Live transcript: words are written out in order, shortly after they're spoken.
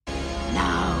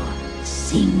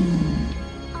sing.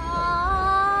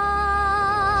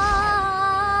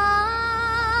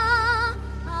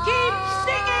 Keep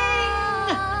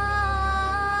singing!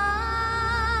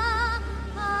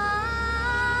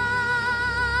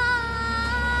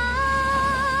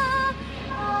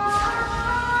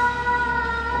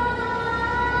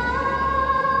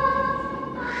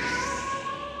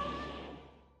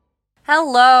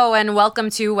 Hello, and welcome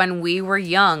to When We Were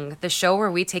Young, the show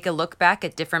where we take a look back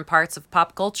at different parts of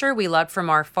pop culture we loved from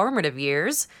our formative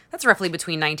years. That's roughly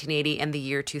between 1980 and the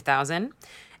year 2000.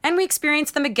 And we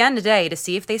experience them again today to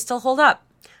see if they still hold up.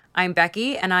 I'm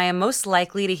Becky, and I am most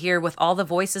likely to hear with all the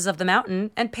voices of the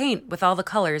mountain and paint with all the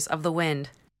colors of the wind.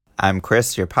 I'm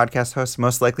Chris, your podcast host,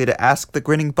 most likely to ask the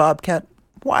grinning bobcat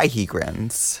why he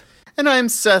grins. And I'm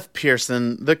Seth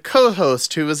Pearson, the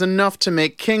co-host who is enough to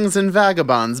make kings and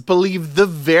vagabonds believe the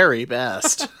very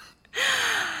best.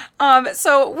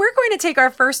 So we're going to take our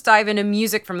first dive into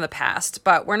music from the past,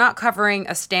 but we're not covering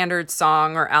a standard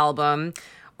song or album.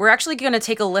 We're actually going to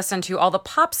take a listen to all the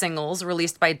pop singles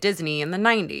released by Disney in the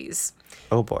 90s.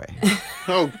 Oh boy.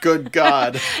 Oh, good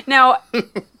God. Now,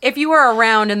 if you were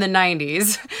around in the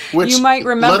 90s, Which, you might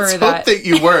remember let's hope that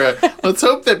you were. Let's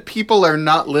hope that people are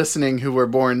not listening who were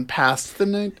born past the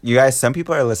 90s. You guys, some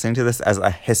people are listening to this as a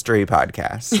history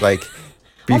podcast. Like,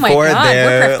 Oh my before God, we're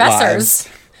their professors. lives.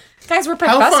 Guys, we're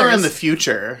professors. How far in the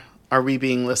future are we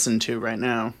being listened to right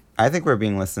now? I think we're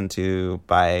being listened to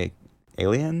by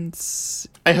aliens.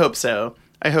 I hope so.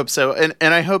 I hope so. And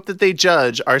I hope that they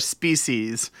judge our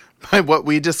species by what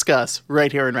we discuss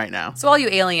right here and right now. So all you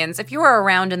aliens, if you were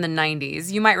around in the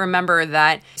 90s, you might remember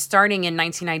that starting in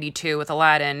 1992 with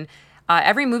Aladdin,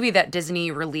 every movie that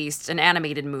Disney released, an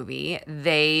animated movie,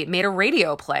 they made a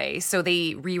radio play. So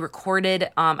they re-recorded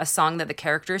a song that the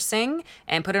characters sing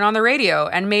and put it on the radio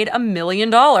and made $1 million.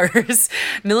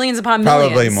 Millions upon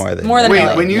millions. Probably more than More than that. a Wait,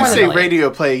 million. when you More than say a million. radio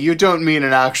play, you don't mean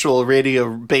an actual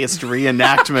radio-based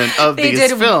reenactment of They these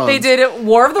did, films. They did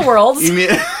War of the Worlds. You mean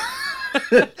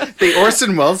they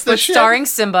Orson Welles this shit? Starring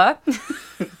Simba.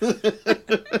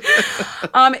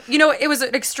 It was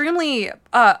an extremely,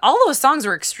 all those songs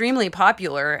were extremely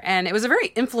popular, and it was a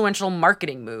very influential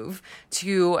marketing move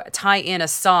to tie in a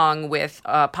song with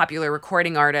popular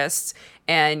recording artists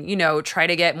and, try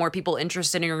to get more people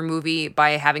interested in your movie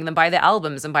by having them buy the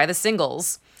albums and buy the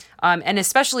singles. And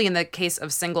especially in the case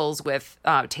of singles with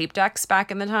tape decks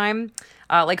back in the time.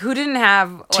 Who didn't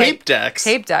have Tape decks?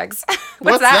 Tape decks.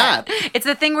 What's that? It's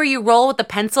the thing where you roll with the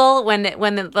pencil when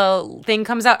the thing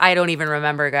comes out. I don't even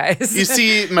remember, guys. You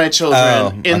see, my children,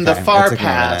 Oh, in the okay. far That took me a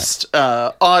minute. past,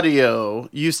 audio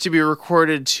used to be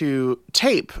recorded to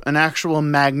tape, an actual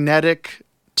magnetic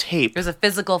tape. It was a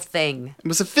physical thing. It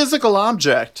was a physical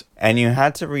object. And you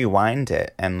had to rewind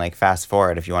it and fast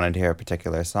forward if you wanted to hear a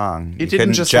particular song. You didn't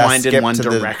couldn't just wind in skip one to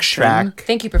the direction. track.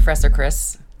 Thank you, Professor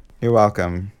Chris. You're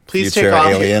welcome. Please future take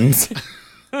off- aliens.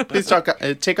 Please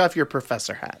take off your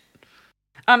professor hat.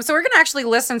 So we're going to actually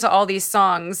listen to all these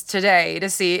songs today to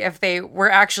see if they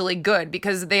were actually good,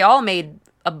 because they all made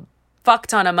a fuck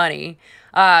ton of money.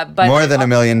 But More than $1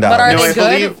 million. But are No, they I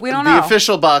good? believe We don't the know.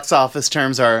 official box office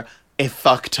terms are a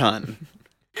fuck ton.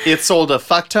 It sold a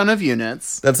fuck ton of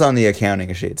units. That's on the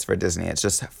accounting sheets for Disney. It's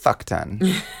just fuck ton.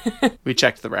 We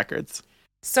checked the records.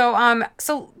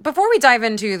 So before we dive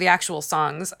into the actual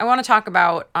songs, I want to talk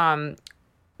about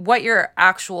what your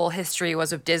actual history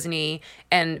was of Disney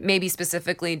and maybe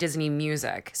specifically Disney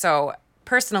music. So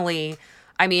personally,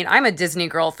 I'm a Disney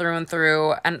girl through and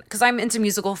through, and because I'm into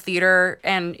musical theater,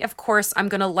 and of course I'm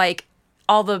gonna like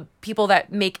all the people that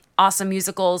make awesome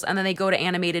musicals, and then they go to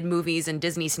animated movies and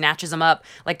Disney snatches them up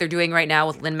like they're doing right now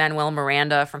with Lin-Manuel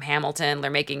Miranda from Hamilton.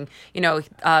 They're making,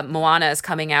 Moana is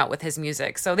coming out with his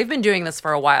music. So they've been doing this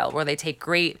for a while, where they take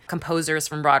great composers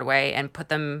from Broadway and put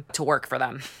them to work for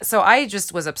them. So I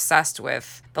just was obsessed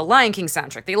with the Lion King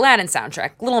soundtrack, the Aladdin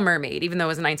soundtrack, Little Mermaid, even though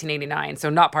it was 1989, so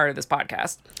not part of this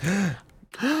podcast.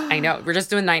 I know, we're just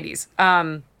doing 90s.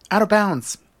 Out of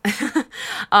bounds.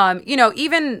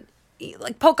 Even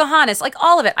like Pocahontas, like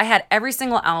all of it. I had every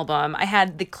single album. I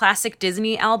had the classic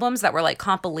Disney albums that were like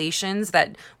compilations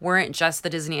that weren't just the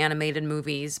Disney animated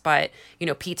movies, but,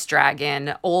 Pete's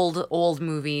Dragon, old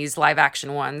movies, live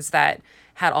action ones that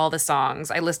had all the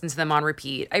songs. I listened to them on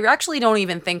repeat. I actually don't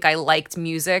even think I liked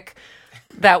music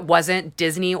that wasn't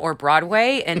Disney or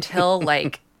Broadway until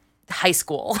like high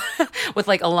school with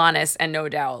like Alanis and No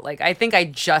Doubt. Like, I think I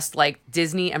just liked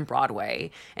Disney and Broadway.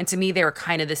 And to me, they were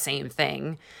kind of the same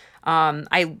thing.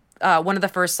 I one of the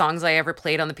first songs I ever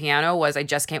played on the piano was "I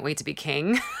Just Can't Wait to Be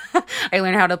King." I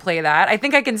learned how to play that. I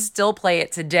think I can still play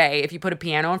it today. If you put a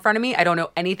piano in front of me, I don't know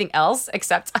anything else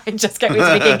except "I Just Can't Wait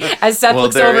to Be King." As Seth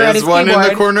looks over at his one keyboard. in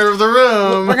the corner of the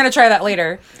room. We're gonna try that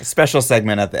later. Special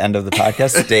segment at the end of the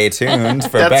podcast. Stay tuned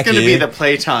for That's Becky. going to be the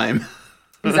playtime.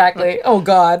 Exactly. Oh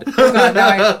God.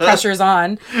 Now pressure's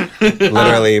on.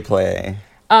 Literally play.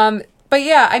 But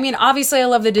yeah, I mean, obviously I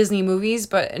love the Disney movies,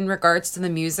 but in regards to the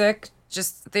music,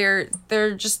 just they're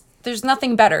just there's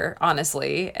nothing better,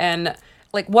 honestly. And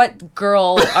like, what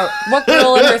girl in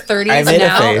her 30s I made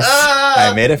now? a face.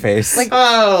 I made a face. Like,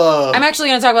 Oh. I'm actually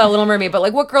gonna talk about Little Mermaid, but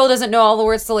like, what girl doesn't know all the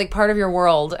words to like "Part of Your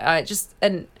World"?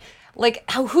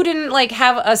 Like, who didn't like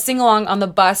have a sing along on the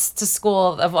bus to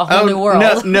school of A Whole New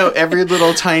World? No, every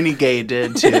little tiny gay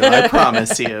did too. I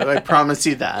promise you. I promise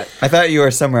you that. I thought you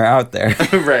were somewhere out there.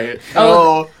 Right.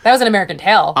 Oh, that was an American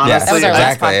Tale. Honestly, that was our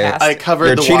exactly. last podcast. I covered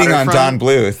You're the cheating on waterfront. Don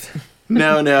Bluth.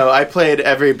 No, I played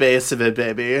every bass of it,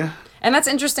 baby. And that's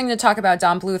interesting to talk about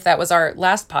Don Bluth. That was our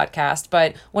last podcast.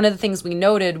 But one of the things we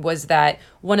noted was that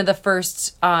one of the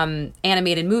first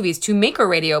animated movies to make a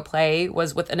radio play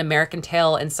was with An American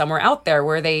Tale and Somewhere Out There,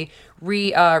 where they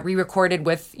re-recorded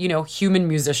with, human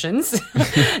musicians,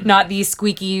 not these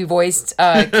squeaky voiced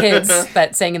kids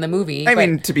that sang in the movie. I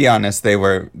mean, to be honest, they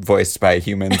were voiced by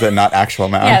humans and not actual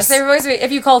mouse. yes, they were voiced,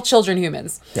 if you call children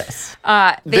humans. Yes.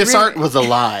 This art was a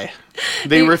lie.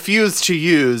 They refused to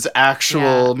use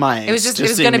actual mice. It was to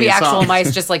going sing to be these actual songs.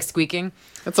 mice just like squeaking.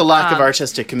 That's a lack of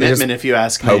artistic commitment, if you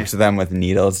ask me. Poked them with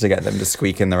needles to get them to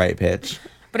squeak in the right pitch.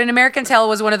 But An American Tale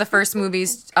was one of the first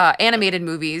movies, animated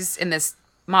movies in this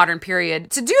modern period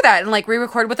to do that and like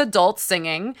re-record with adults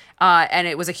singing. And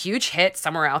it was a huge hit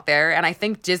somewhere out there. And I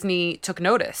think Disney took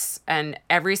notice, and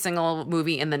every single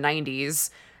movie in the 90s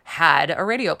had a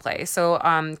radio play. So,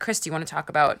 Chris, do you want to talk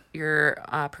about your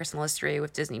personal history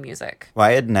with Disney music? Well,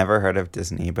 I had never heard of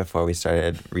Disney before we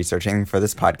started researching for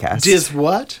this podcast. Diz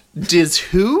what? Diz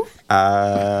who?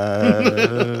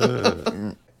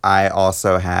 I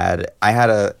also had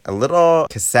a little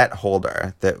cassette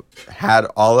holder that had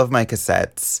all of my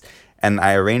cassettes, and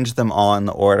I arranged them all in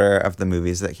the order of the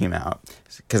movies that came out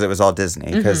because it was all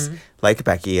Disney. Because like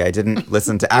Becky, I didn't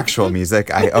listen to actual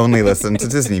music. I only listened to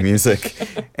Disney music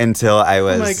until I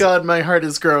was Oh my god, my heart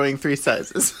is growing 3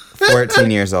 sizes. 14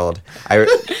 years old.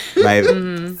 My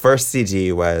first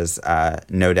CD was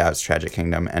No Doubt's Tragic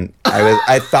Kingdom, and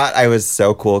I thought I was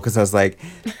so cool because I was like,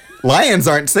 lions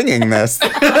aren't singing this.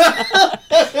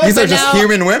 These are just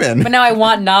human women. But now I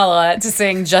want Nala to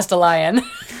sing Just a Lion.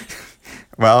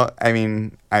 Well, I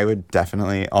mean, I would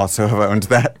definitely also have owned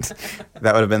that.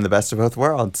 That would have been the best of both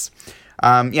worlds.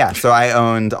 So I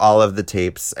owned all of the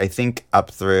tapes, I think up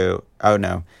through,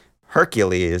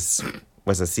 Hercules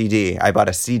was a CD. I bought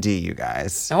a CD, you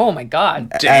guys. Oh my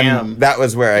God. Damn. And that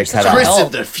was where I cut Chris off.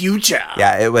 of the future.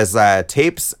 Yeah, it was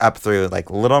tapes up through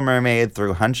like Little Mermaid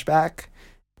through Hunchback,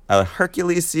 a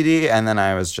Hercules CD, and then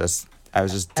I was just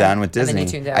done with and then you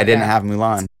Disney. tuned out, I didn't yeah. have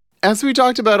Mulan. As we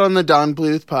talked about on the Don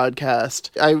Bluth podcast,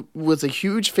 I was a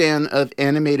huge fan of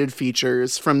animated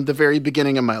features from the very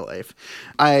beginning of my life.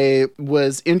 I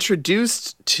was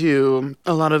introduced to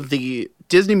a lot of the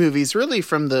Disney movies really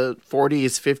from the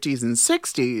 40s, 50s, and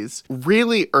 60s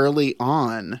really early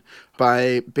on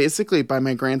by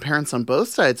my grandparents on both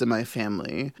sides of my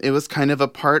family. It was kind of a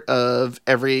part of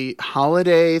every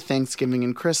holiday, Thanksgiving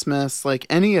and Christmas, like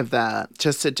any of that,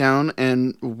 to sit down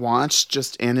and watch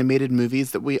just animated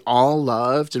movies that we all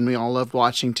loved and we all loved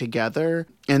watching together.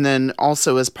 And then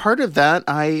also as part of that,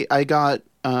 I got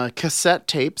cassette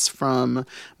tapes from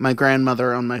my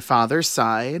grandmother on my father's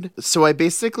side. So I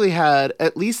basically had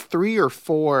at least 3 or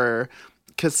 4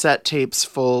 cassette tapes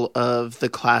full of the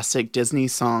classic Disney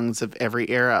songs of every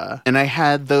era. And I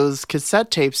had those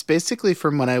cassette tapes basically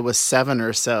from when I was 7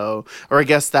 or so, or I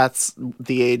guess that's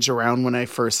the age around when I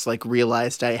first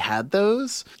realized I had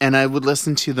those. And I would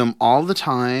listen to them all the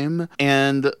time.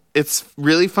 And it's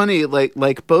really funny,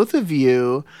 like both of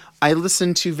you, I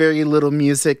listen to very little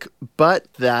music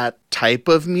but that type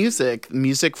of music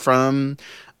from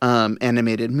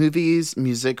animated movies,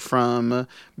 music from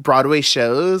Broadway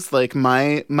shows. Like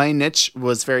my niche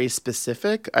was very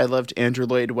specific. I loved Andrew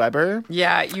Lloyd Webber.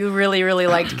 Yeah, you really, really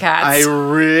liked Cats. I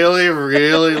really,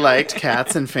 really liked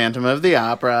Cats and Phantom of the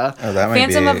Opera. Oh, that might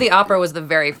Phantom be... of the Opera was the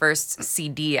very first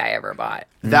CD I ever bought.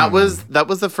 That was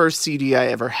the first CD I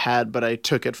ever had, but I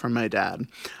took it from my dad.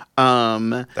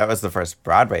 That was the first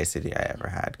Broadway CD I ever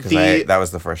had because that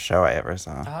was the first show I ever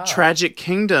saw. Tragic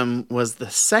Kingdom was the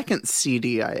second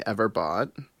CD I ever bought.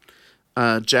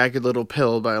 Jagged Little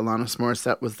Pill by Alanis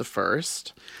Morissette was the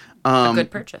first. A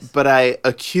good purchase. But I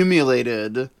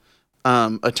accumulated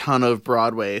a ton of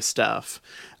Broadway stuff.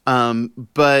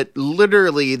 But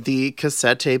literally the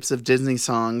cassette tapes of Disney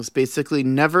songs basically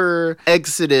never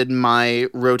exited my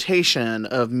rotation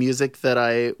of music that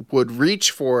I would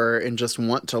reach for and just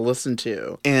want to listen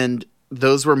to. And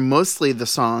those were mostly the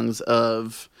songs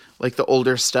of like the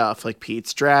older stuff, like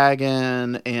Pete's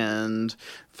Dragon and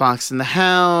Fox and the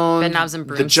Hound, Bedknobs and The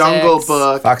Broomsticks. Jungle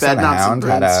Book, Fox and the Bedknobs Hound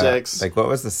and had Broomsticks. like, what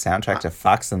was the soundtrack to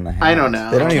Fox and the Hound? I don't know.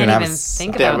 They don't I even can't have. even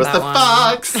think There about was that the one.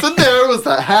 fox and there was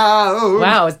the hound.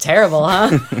 Wow, it's terrible,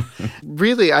 huh?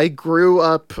 Really, I grew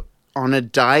up on a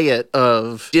diet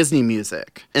of Disney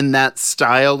music, and that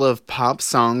style of pop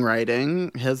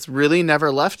songwriting has really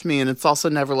never left me, and it's also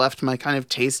never left my kind of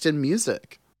taste in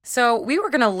music. So we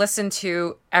were going to listen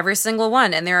to every single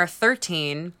one, and there are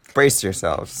 13. Brace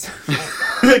yourselves.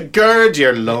 Gird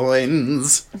your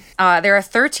loins. There are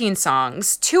 13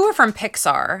 songs. 2 are from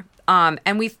Pixar, and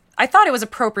I thought it was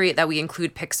appropriate that we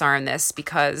include Pixar in this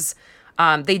because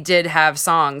they did have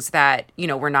songs that, you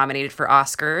know, were nominated for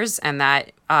Oscars, and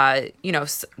that, you know,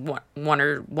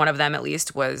 one of them at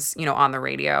least was, you know, on the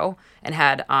radio and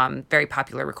had very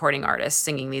popular recording artists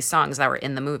singing these songs that were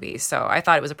in the movie. So I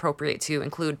thought it was appropriate to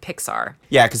include Pixar.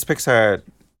 Yeah, because Pixar,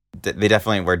 they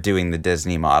definitely were doing the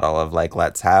Disney model of like,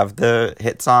 let's have the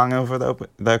hit song over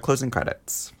the closing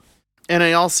credits. And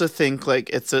I also think like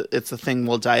it's a thing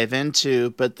we'll dive into,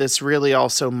 but this really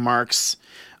also marks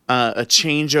a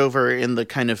changeover in the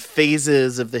kind of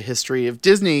phases of the history of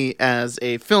Disney as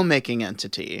a filmmaking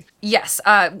entity. Yes,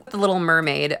 The Little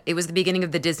Mermaid, it was the beginning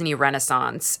of the Disney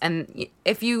Renaissance. And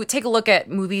if you take a look at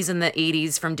movies in the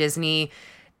 80s from Disney,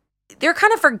 they're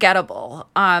kind of forgettable.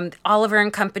 Oliver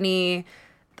and Company,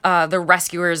 The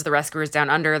Rescuers Down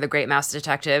Under, The Great Mouse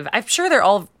Detective. I'm sure they're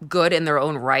all good in their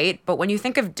own right, but when you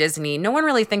think of Disney, no one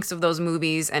really thinks of those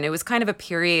movies, and it was kind of a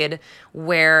period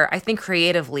where I think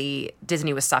creatively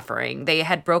Disney was suffering. They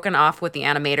had broken off with the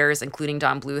animators, including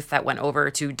Don Bluth, that went over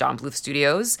to Don Bluth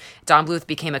Studios. Don Bluth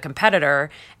became a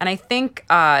competitor, and I think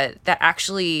that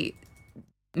actually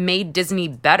made Disney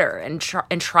better and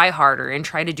try harder and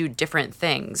try to do different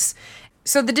things.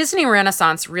 So the Disney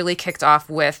Renaissance really kicked off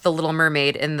with The Little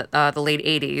Mermaid in the late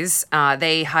 80s.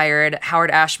 They hired Howard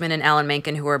Ashman and Alan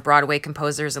Menken, who were Broadway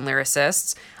composers and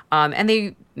lyricists, and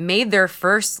they made their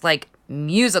first like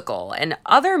musical. And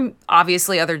other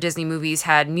Disney movies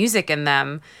had music in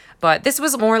them, but this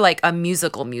was more like a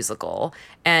musical.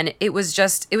 And it was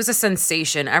a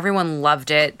sensation. Everyone loved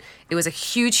it. It was a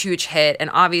huge hit. And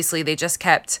obviously they just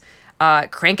kept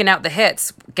cranking out the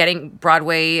hits, getting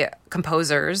Broadway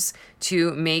composers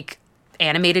to make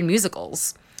animated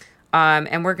musicals.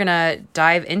 And we're going to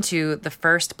dive into the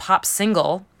first pop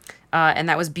single, and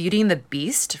that was Beauty and the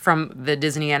Beast from the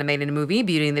Disney animated movie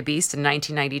Beauty and the Beast in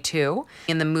 1992.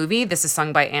 In the movie, this is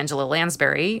sung by Angela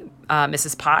Lansbury,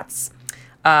 Mrs. Potts.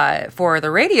 For the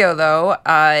radio, though,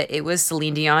 it was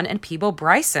Celine Dion and Peebo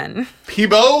Bryson.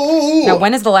 Peebo! Now,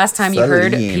 when is the last time you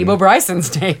heard Celine. Peebo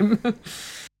Bryson's name?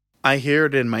 I hear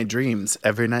it in my dreams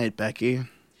every night, Becky.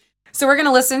 So we're going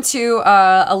to listen to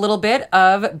a little bit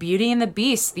of Beauty and the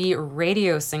Beast, the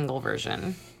radio single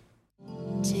version.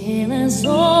 Till as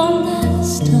old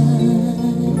as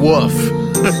time, Woof.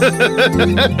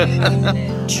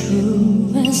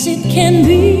 true as it can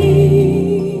be.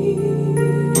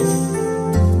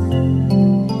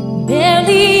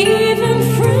 Barely even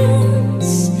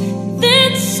friends,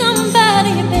 then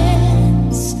somebody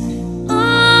bends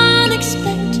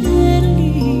unexpectedly.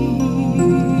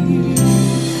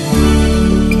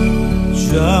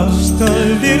 Just a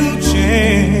little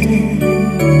change,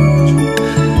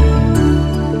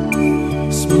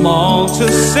 small to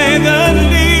say the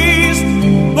least,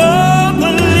 but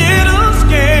a little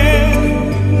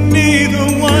scared, neither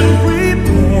one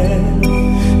prepared.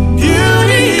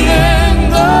 Beauty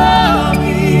and the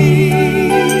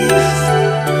Beast,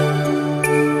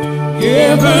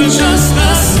 ever just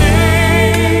the same.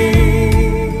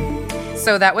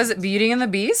 So that was Beauty and the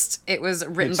Beast. It was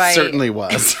written It by... certainly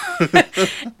was.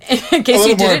 in case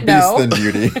you didn't know.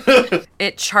 Beauty.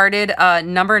 It charted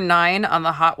number 9 on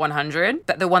the Hot 100.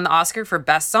 They won the Oscar for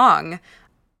Best Song.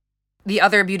 The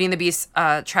other Beauty and the Beast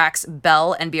tracks,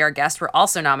 Belle and Be Our Guest, were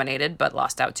also nominated, but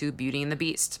lost out to Beauty and the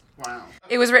Beast. Wow.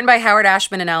 It was written by Howard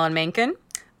Ashman and Alan Menken.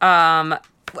 A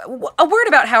word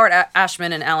about Howard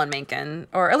Ashman and Alan Menken,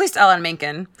 or at least Alan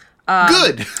Menken.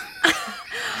 Good.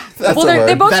 That's Well, a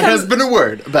they word. both That come- has been a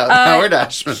word about Howard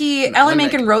Ashman. Alan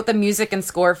Menken wrote the music and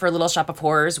score for Little Shop of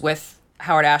Horrors with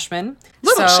Howard Ashman.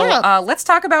 Little Shop. Let's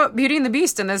talk about Beauty and the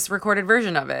Beast in this recorded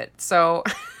version of it. So,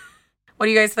 what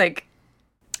do you guys think?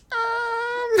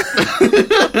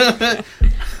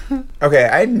 Okay,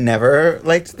 I never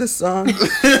liked this song.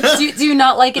 Do you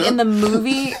not like it in the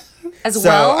movie as So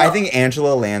well? I think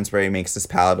Angela Lansbury makes this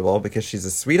palatable because she's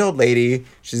a sweet old lady.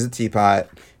 She's a teapot.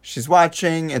 She's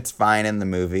watching. It's fine in the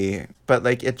movie. But,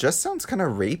 like, it just sounds kind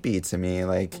of rapey to me.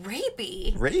 Like,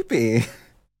 Rapey. rapey.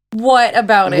 What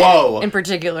about Whoa. it in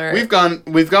particular? We've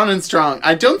gone in strong.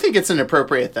 I don't think it's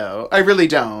inappropriate, though. I really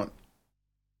don't.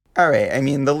 All right. I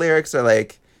mean, the lyrics are,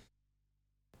 like,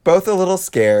 both a little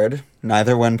scared.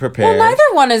 Neither one prepared. Well, neither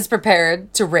one is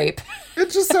prepared to rape. It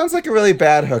just sounds like a really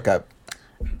bad hookup.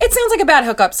 It sounds like a bad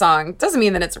hookup song. Doesn't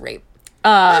mean that it's rape.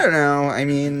 I don't know. I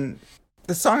mean,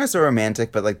 the song is so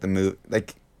romantic, but, like, the movie,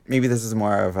 like, maybe this is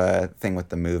more of a thing with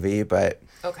the movie, but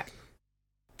Okay.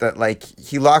 that, like,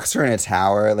 he locks her in a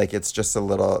tower. Like, it's just a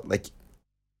little, like,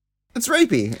 it's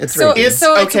rapey. It's So, rapey. It's it's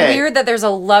okay. weird that there's a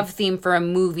love theme for a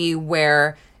movie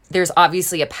where there's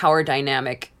obviously a power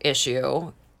dynamic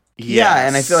issue. Yeah,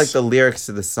 and I feel like Yes. the lyrics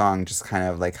to the song just kind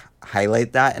of, like,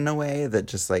 highlight that in a way that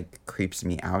just, like, creeps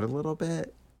me out a little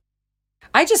bit.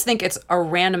 I just think it's a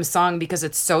random song because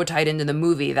it's so tied into the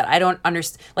movie that I don't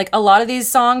understand. Like, a lot of these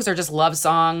songs are just love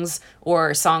songs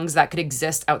or songs that could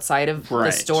exist outside of the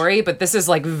Right. story, but this is,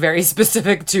 like, very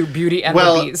specific to Beauty and the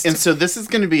Well, Beast. and so this is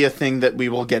going to be a thing that we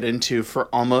will get into for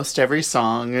almost every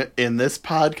song in this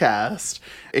podcast.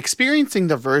 Experiencing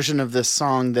the version of this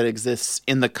song that exists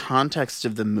in the context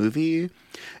of the movie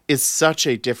is such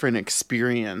a different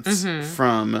experience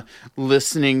from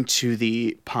listening to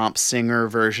the pop singer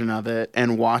version of it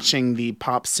and watching the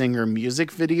pop singer music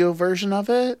video version of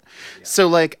it. So,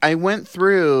 like, I went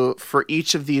through for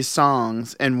each of these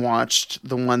songs and watched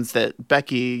the ones that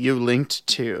Becky, you linked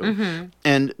to.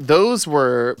 And those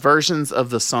were versions of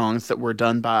the songs that were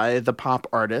done by the pop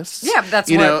artists. yeah, that's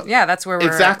You know, that's where we're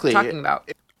exactly. talking about.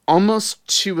 Almost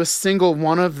to a single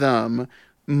one of them,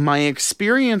 my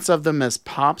experience of them as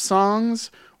pop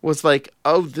songs was like,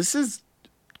 oh, this is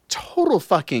total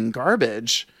fucking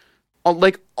garbage.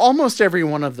 Like, almost every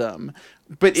one of them.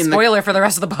 But in Spoiler for the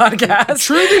rest of the podcast.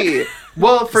 truly,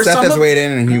 well, for Seth some has of, weighed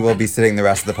in, and he will be sitting the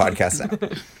rest of the podcast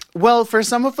now. well, for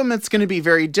some of them, it's going to be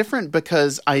very different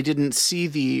because I didn't see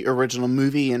the original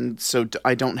movie, and so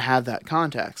I don't have that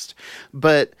context.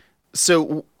 But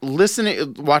so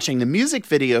watching the music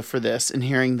video for this and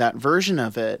hearing that version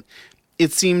of it,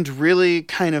 it seemed really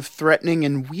kind of threatening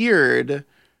and weird,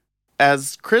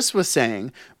 as Chris was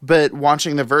saying, but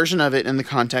watching the version of it in the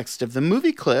context of the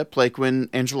movie clip, like when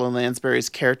Angela Lansbury's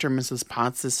character, Mrs.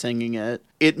 Potts, is singing it,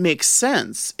 it makes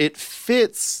sense. It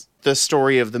fits the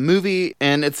story of the movie,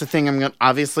 and it's a thing I'm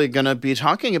obviously going to be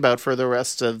talking about for the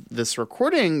rest of this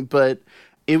recording, but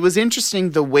it was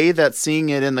interesting the way that seeing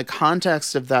it in the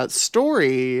context of that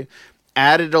story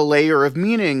added a layer of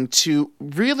meaning to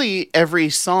really every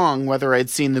song, whether I'd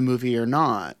seen the movie or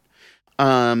not.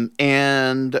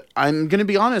 And I'm going to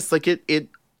be honest, like it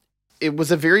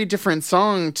was a very different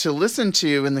song to listen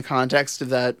to in the context of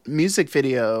that music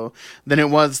video than it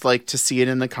was like to see it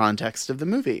in the context of the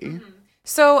movie.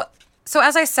 So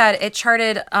as I said, it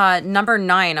charted number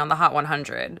 9 on the Hot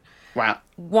 100. Wow.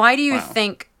 Why do you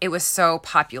think it was so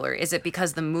popular? Is it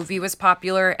because the movie was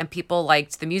popular and people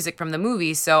liked the music from the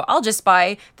movie? So I'll just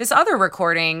buy this other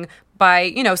recording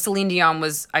by, Celine Dion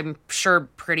was, I'm sure,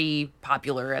 pretty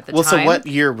popular at the Well, time. so what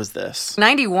year was this?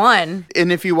 91.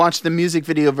 And if you watch the music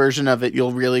video version of it,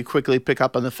 you'll really quickly pick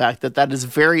up on the fact that that is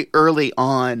very early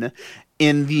on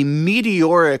in the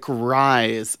meteoric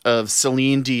rise of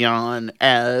Celine Dion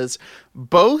as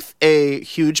both a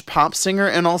huge pop singer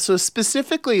and also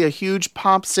specifically a huge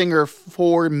pop singer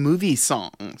for movie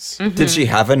songs. Did she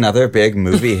have another big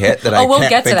movie hit that I We'll can't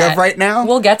get to think that of right now?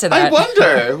 We'll get to that. I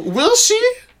wonder, will she?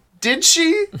 Did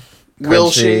she?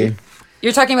 Will she?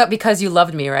 You're talking about Because You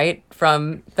Loved Me, right?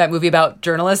 From that movie about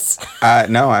journalists.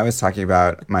 No, I was talking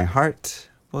about My Heart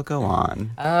Will Go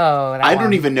On. Oh, that I one.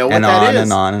 don't even know what And that on is.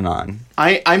 and on and on.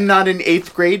 I'm not in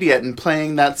 8th grade yet and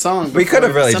playing that song. We could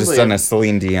have before really just assembly. done a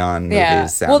Celine Dion movie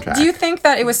soundtrack. Well, do you think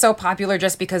that it was so popular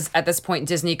just because at this point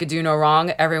Disney could do no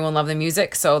wrong? Everyone loved the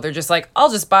music, so they're just like,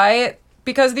 I'll just buy it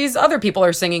because these other people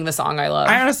are singing the song I love.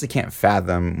 I honestly can't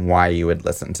fathom why you would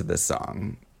listen to this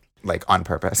song, like, on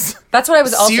purpose. That's what I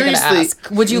was also going to Seriously, ask.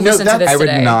 Would you no, listen to that- this I would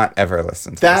today? not ever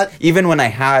listen to That- this. Even when I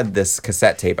had this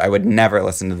cassette tape, I would never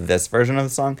listen to this version of the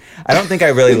song. I don't think I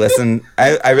really listened.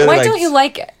 I really Why liked- don't you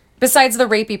like it? Besides the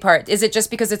rapey part, is it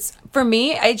just because it's, for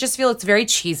me, I just feel it's very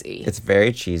cheesy. It's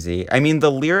very cheesy. I mean,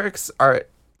 the lyrics are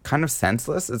kind of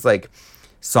senseless. It's like,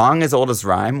 song as old as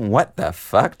rhyme. What the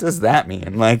fuck does that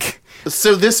mean? Like,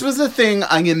 So this was a thing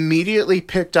I immediately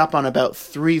picked up on about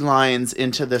 3 lines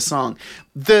into the song.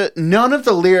 None of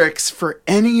the lyrics for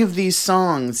any of these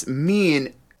songs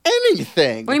mean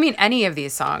anything. What do you mean, any of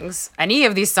these songs? Any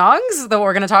of these songs that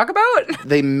we're going to talk about?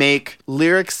 They make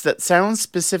lyrics that sound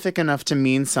specific enough to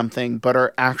mean something, but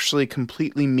are actually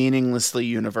completely meaninglessly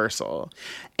universal.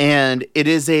 And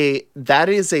that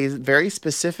is a very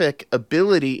specific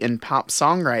ability in pop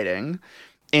songwriting.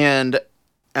 And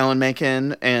Alan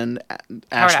Menken and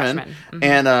Ashman.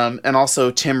 Mm-hmm. And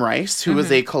also Tim Rice, who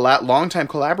was a longtime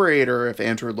collaborator of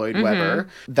Andrew Lloyd Webber.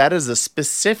 That is a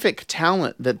specific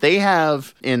talent that they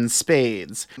have in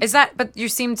spades. But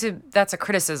that's a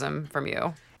criticism from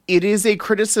you. It is a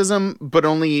criticism, but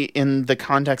only in the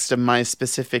context of my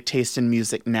specific taste in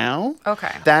music now.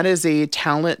 Okay. That is a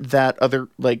talent that other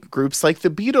groups like the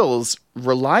Beatles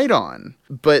relied on.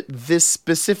 But this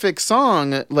specific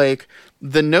song,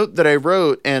 the note that I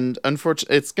wrote, and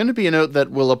unfortunately, it's going to be a note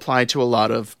that will apply to a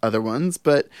lot of other ones,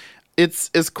 but it's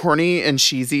as corny and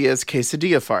cheesy as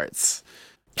quesadilla farts.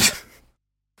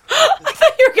 I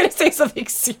thought you were going to say something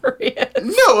serious.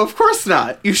 No, of course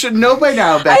not. You should know by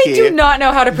now, Becky. I do not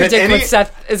know how to predict what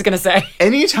Seth is going to say.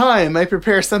 Anytime I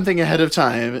prepare something ahead of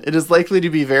time, it is likely to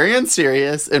be very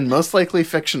unserious and most likely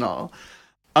fictional.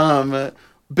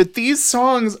 But these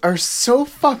songs are so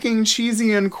fucking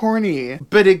cheesy and corny.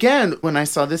 But again, when I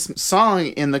saw this song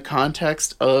in the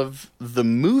context of the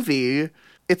movie,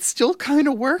 it still kind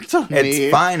of worked on me.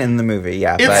 It's fine in the movie,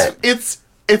 yeah.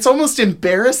 It's almost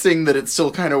embarrassing that it still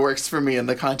kind of works for me in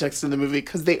the context of the movie,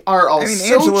 because they are all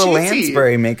so Angela cheesy.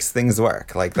 Lansbury makes things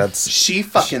work. She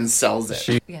fucking sells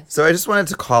it. So I just wanted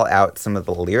to call out some of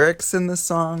the lyrics in this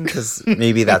song, because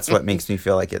maybe that's what makes me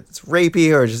feel like it's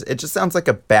rapey, or it just sounds like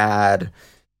a bad...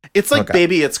 It's like,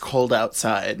 Baby, It's Cold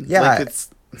Outside. Yeah.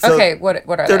 So okay, what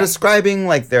are they? They're describing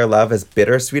their love as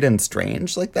bittersweet and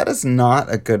strange. That is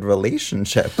not a good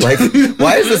relationship. Why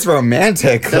is this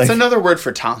romantic? That's another word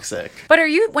for toxic. But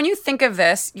when you think of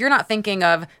this, you're not thinking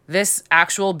of this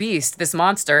actual beast, this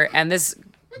monster, and this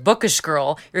bookish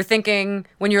girl. You're thinking,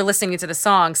 when you're listening to the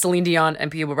song, Celine Dion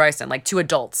and Peabo Bryson, two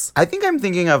adults. I think I'm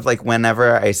thinking of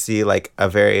whenever I see a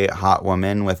very hot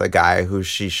woman with a guy who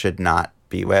she should not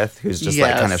be with, who's just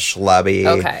kind of schlubby.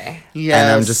 Okay. Yes.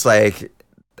 And I'm just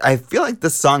I feel like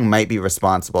this song might be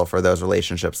responsible for those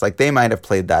relationships. They might have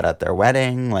played that at their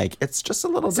wedding. It's just a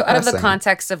little depressing. So out of the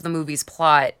context of the movie's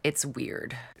plot, it's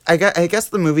weird. I guess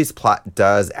the movie's plot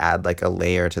does add a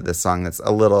layer to this song that's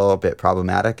a little bit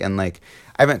problematic. And I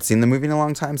haven't seen the movie in a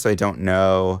long time, so I don't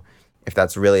know if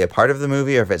that's really a part of the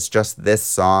movie or if it's just this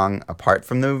song apart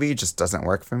from the movie just doesn't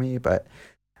work for me. But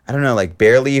I don't know,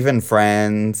 Barely Even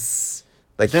Friends...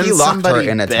 he locked her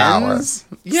in a tower.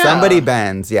 Yeah. Somebody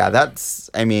bends. Yeah, that's,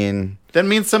 That means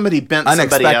somebody bent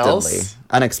somebody else.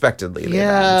 Unexpectedly. They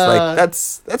Yeah. bend.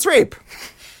 That's rape.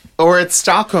 Or it's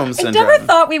Stockholm Syndrome. I never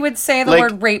thought we would say the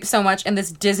word rape so much in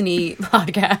this Disney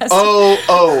podcast.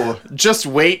 Oh, just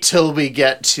wait till we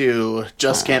get to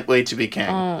Just Can't Wait to Be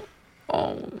King.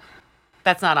 Oh.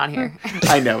 That's not on here.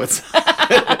 I know, it's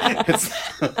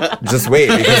Just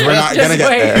wait, because we're not going to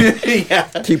get there.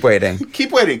 Yeah. Keep waiting.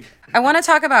 Keep waiting. I want to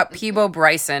talk about Peabo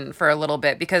Bryson for a little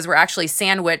bit, because we're actually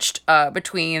sandwiched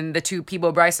between the two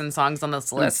Peabo Bryson songs on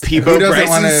this list. Peabo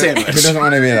Bryson sandwich. Who doesn't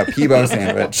want to be in a Peabo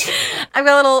sandwich? I've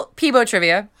got a little Peabo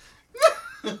trivia.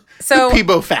 So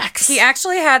Peabo facts. He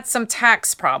actually had some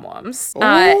tax problems.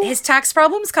 His tax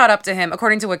problems caught up to him,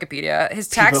 according to Wikipedia. His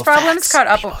tax Peabo problems facts. caught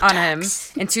up Peabo on tax.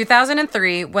 him in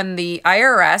 2003 when the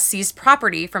IRS seized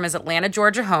property from his Atlanta,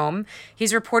 Georgia home.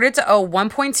 He's reported to owe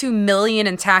 $1.2 million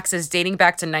in taxes dating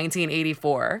back to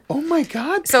 1984. Oh my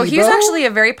God, So he was Peabo? actually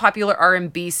a very popular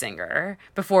R&B singer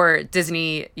before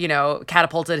Disney,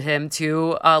 catapulted him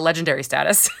to legendary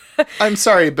status. I'm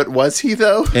sorry, but was he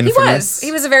though? Infamous.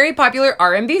 He was a very popular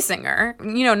R&B singer.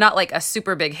 Not a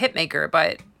super big hit maker,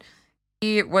 but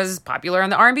he was popular on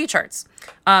the R&B charts.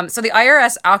 So the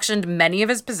IRS auctioned many of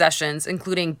his possessions,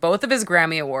 including both of his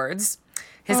Grammy Awards,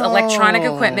 his electronic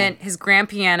equipment, his grand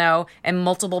piano, and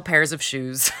multiple pairs of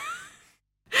shoes.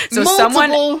 So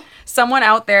someone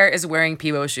out there is wearing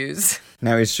Peabo shoes.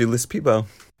 Now he's shoeless Peabo.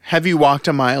 Have you walked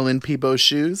a mile in Peebo's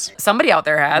shoes? Somebody out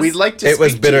there has. We'd like to It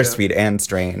was speak to you. bittersweet and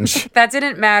strange. That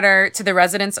didn't matter to the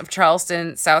residents of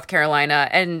Charleston, South Carolina,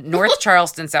 and North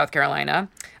Charleston, South Carolina.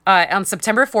 On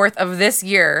September 4th of this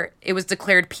year, it was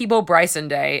declared Peabo Bryson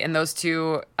Day in those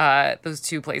two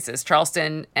places,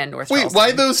 Charleston and North Charleston.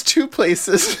 Why those two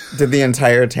places? Did the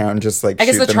entire town just I guess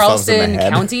shoot the themselves in Charleston the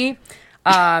head? County.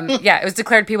 It was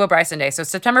declared Peabo Bryson Day. So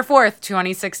September 4th,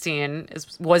 2016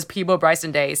 was Peabo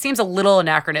Bryson Day. Seems a little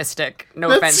anachronistic.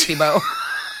 No offense, Peabo.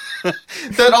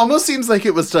 That almost seems like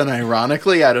it was done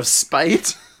ironically out of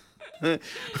spite.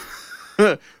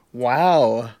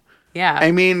 Wow. Yeah.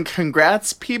 I mean,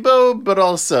 congrats, Peabo, but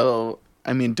also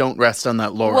I mean, don't rest on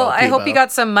that laurel. Well, I hope Peebo. he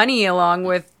got some money along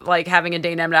with like having a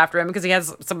day named after him because he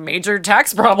has some major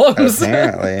tax problems.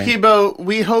 Apparently. Peebo,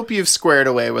 we hope you've squared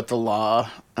away with the law,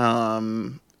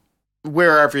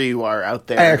 wherever you are out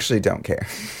there. I actually don't care.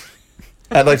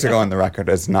 I'd like to go on the record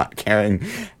as not caring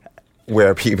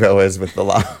where Peebo is with the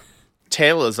law.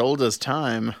 Tale as old as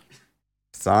time.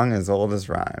 Song as old as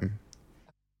rhyme.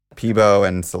 Peebo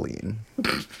and Celine.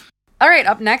 All right,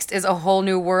 up next is A Whole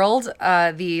New World,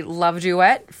 the love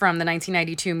duet from the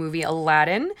 1992 movie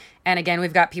Aladdin. And again,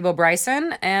 we've got Peebo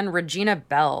Bryson and Regina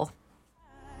Bell.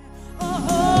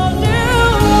 Don't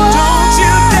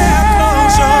you dare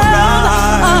close your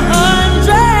eyes.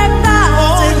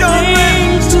 All your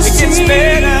things it gets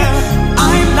better.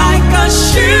 I'm like a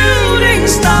shooting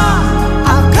star.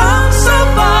 I've come so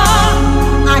far.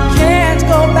 I can't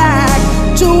go back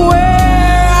to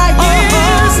where I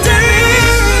used to be.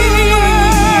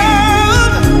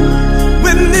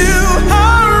 With new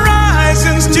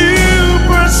horizons to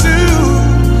pursue,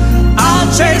 I'll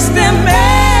chase them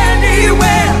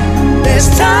anywhere. There's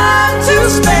time to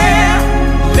spare.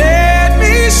 Let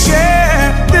me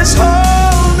share this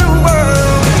whole new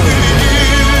world with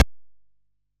you.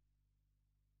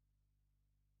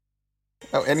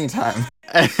 Oh, anytime.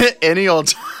 Any old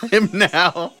time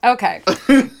now. Okay,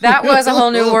 that was A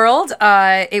Whole New World.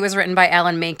 It was written by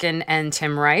Alan Menken and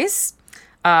Tim Rice.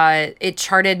 It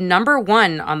charted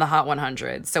 #1 on the Hot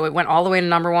 100, so it went all the way to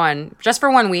 #1 just for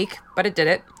 1 week, but it did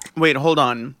it. Wait, hold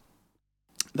on.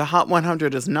 The Hot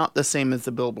 100 is not the same as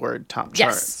the Billboard top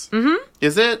Yes. charts.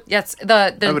 Is it? Yes,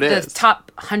 the it is.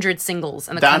 top 100 singles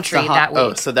in the That's country the hot, that week.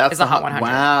 Oh, so that's is the Hot 100.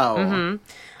 Wow.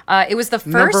 It was the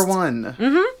first.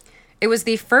 #1. It was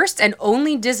the first and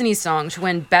only Disney song to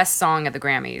win Best Song at the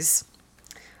Grammys.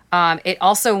 It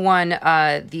also won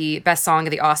the Best Song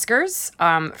at the Oscars.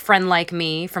 Friend Like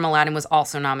Me from Aladdin was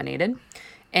also nominated.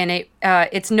 And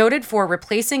it's noted for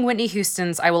replacing Whitney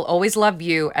Houston's I Will Always Love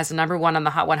You as #1 on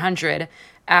the Hot 100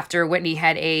 after Whitney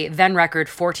had a then record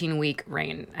 14-week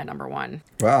reign at #1.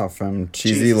 Wow, from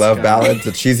cheesy Jesus love God. ballad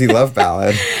to cheesy love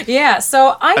ballad. Yeah,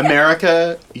 so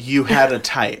America, you had a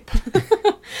type.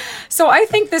 I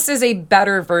think this is a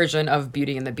better version of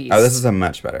Beauty and the Beast. Oh, this is a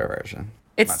much better version.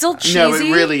 It's still cheesy. No,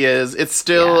 it really is. It's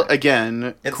still, Yeah.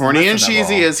 again, It's corny and listenable.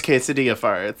 cheesy as quesadilla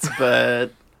farts,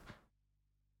 but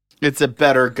it's a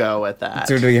better go at that.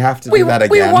 So do we have to We, do that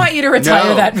we again? want you to retire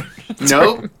No. that.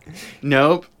 Nope.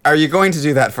 Nope. Are you going to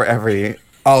do that for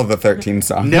all the 13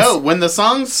 songs? No, when the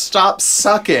songs stop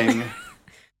sucking,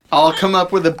 I'll come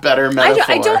up with a better I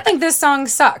metaphor. don't think this song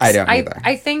sucks. I don't either.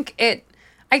 I think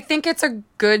it's a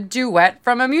good duet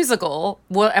from a musical.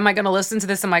 Well, am I going to listen to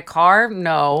this in my car?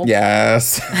 No.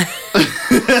 Yes.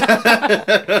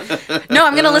 No,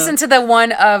 I'm going to listen to the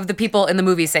one of the people in the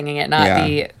movie singing it, not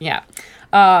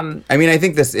I mean, I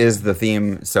think this is the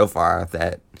theme so far,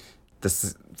 that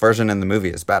this version in the movie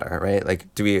is better, right?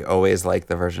 Like, do we always like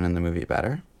the version in the movie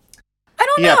better? I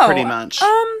don't know. Yeah, pretty much.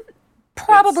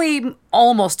 Probably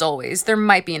almost always. There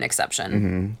might be an exception.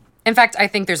 Mm-hmm. In fact, I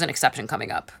think there's an exception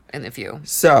coming up in the few.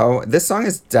 So, this song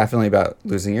is definitely about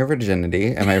losing your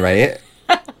virginity. Am I right?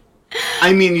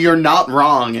 I mean, you're not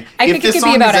wrong. I think it this could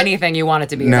be song about is anything you want it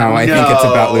to be No, about. I think it's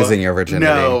about losing your virginity.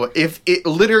 No, if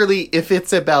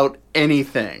it's about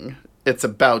anything, it's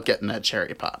about getting that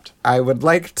cherry popped. I would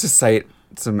like to cite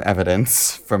some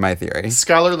evidence for my theory.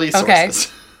 Scholarly Okay.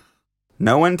 sources.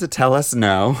 No one to tell us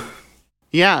no.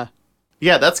 Yeah.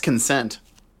 Yeah, that's consent.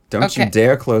 Don't you Okay.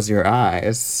 dare close your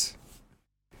eyes.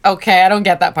 Okay, I don't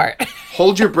get that part.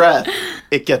 Hold your breath.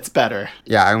 It gets better.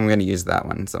 Yeah, I'm going to use that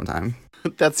one sometime.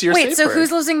 That's your Wait, safe so word.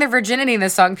 who's losing their virginity in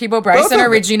this song? Peebo Bryson of or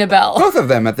them. Regina Bell? Both of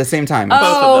them at the same time.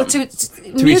 Oh, Both of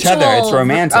to each other. It's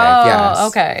romantic, Oh, yes.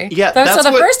 okay. Yeah, So that's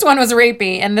the what- first one was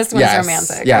rapey, and this one's Yes,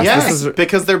 romantic. yes. Yes, This is-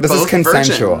 because they're this is both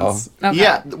consensual. virgins. Okay.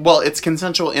 Yeah, well, it's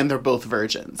consensual and they're both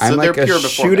virgins. So I'm they're like a pure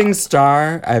before shooting God.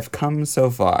 star. I've come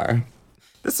so far.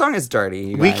 This song is dirty.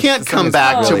 you We guys. can't This song come is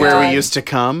back to really where bad. we used to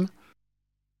come.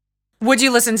 Would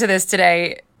you listen to this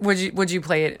today? Would you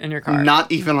play it in your car?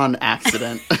 Not even on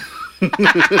accident.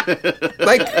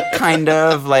 like kind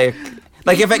of like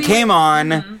if it came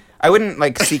on, I wouldn't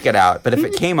like seek it out. But if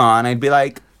it came on, I'd be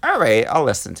like, all right, I'll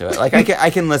listen to it. Like I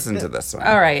can listen to this one.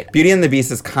 All right. Beauty and the Beast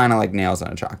is kind of like nails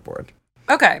on a chalkboard.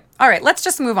 Okay. All right. Let's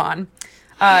just move on.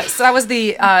 So that was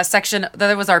the section.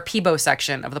 That was our Peebo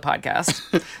section of the podcast.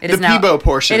 It The is now, Peebo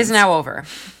portions. It is now over.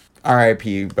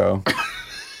 R.I.P. Bo.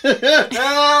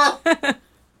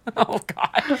 Oh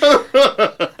God.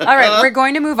 All right. We're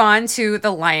going to move on to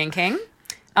The Lion King.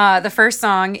 The first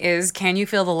song is "Can You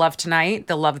Feel the Love Tonight,"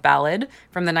 the love ballad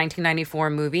from the 1994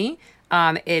 movie.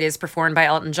 It is performed by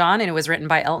Elton John, and it was written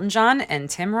by Elton John and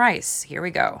Tim Rice. Here we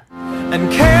go.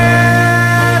 And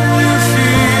can you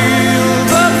feel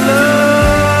the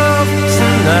love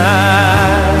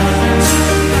tonight?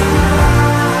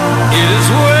 It is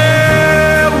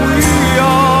where we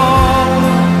are.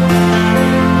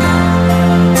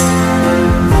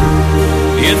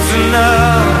 It's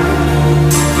enough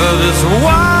for this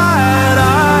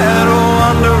wide-eyed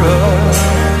wanderer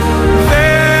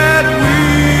that we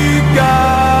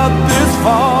got this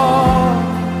far.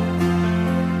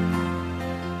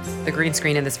 The green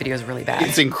screen in this video is really bad.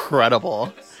 It's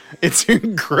incredible. It's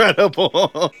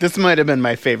incredible. This might have been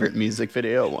my favorite music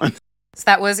video one. So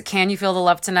that was Can You Feel the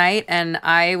Love Tonight? And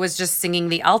I was just singing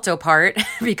the alto part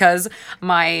because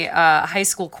my high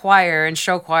school choir and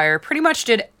show choir pretty much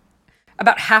did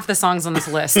about half the songs on this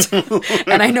list.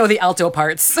 And I know the alto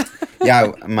parts.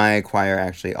 Yeah, my choir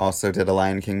actually also did a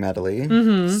Lion King medley.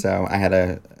 So I had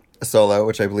a solo,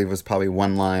 which I believe was probably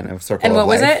one line of Circle And of what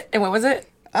was Life. it? And what was it?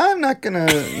 I'm not gonna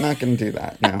do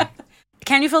that. No.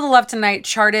 Can You Feel the Love Tonight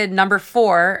charted number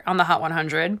 4 on the Hot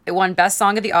 100. It won Best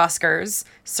Song at the Oscars,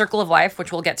 Circle of Life,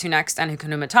 which we'll get to next, and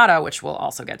Hakuna Matata, which we'll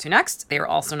also get to next. They were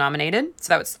also nominated. So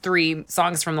that was 3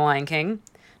 songs from The Lion King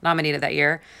nominated that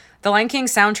year. The Lion King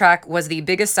soundtrack was the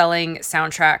biggest selling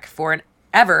soundtrack for an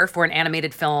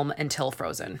animated film until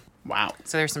Frozen. Wow.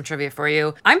 So there's some trivia for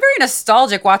you. I'm very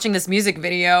nostalgic watching this music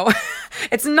video.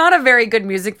 It's not a very good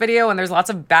music video, and there's lots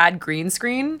of bad green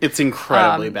screen. It's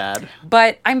incredibly bad.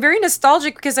 But I'm very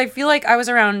nostalgic because I feel like I was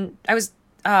 11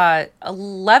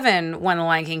 when The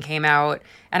Lion King came out,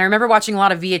 and I remember watching a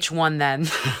lot of VH1 then.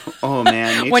 Oh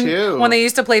man, me too. when they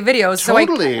used to play videos.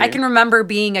 Totally. So I can remember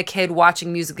being a kid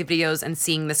watching music videos and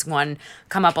seeing this one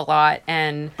come up a lot.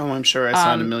 And Oh, I'm sure I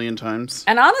saw it a million times.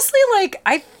 honestly, like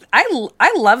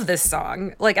I love this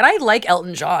song. Like, and I like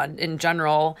Elton John in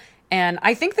general. And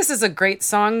I think this is a great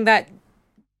song that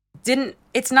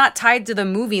it's not tied to the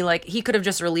movie. Like, he could have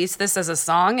just released this as a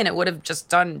song and it would have just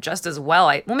done just as well.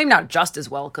 Well, maybe not just as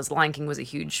well because Lion King was a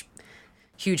huge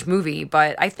movie,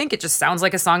 but I think it just sounds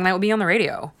like a song that would be on the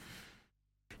radio.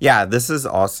 Yeah, this is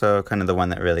also kind of the one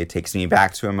that really takes me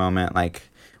back to a moment. Like,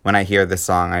 when I hear this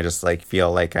song, I just, like,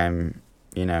 feel like I'm,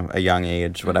 a young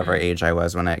age, whatever age I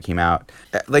was when it came out.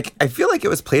 Like, I feel like it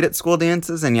was played at school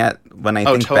dances, and yet when I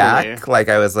think totally. back, like,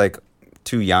 I was, like,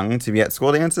 too young to be at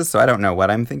school dances, so I don't know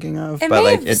what I'm thinking of. It but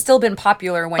may like, have still been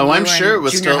popular when you were I'm sure in it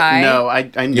was junior still high. no. I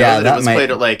know Yeah, that that it was might- played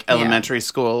at like elementary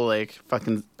school, like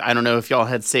fucking. I don't know if y'all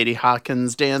had Sadie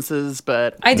Hawkins dances,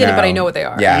 but I didn't, but I No. know what they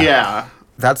are. Yeah. yeah.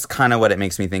 That's kind of what it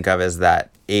makes me think of, is that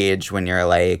age when you're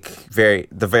like the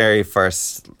very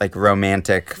first like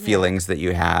romantic feelings that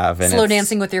you have, and Slow it's-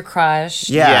 dancing with your crush.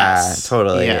 Yeah, Yes.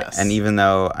 totally. Yes. And even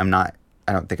though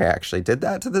I don't think I actually did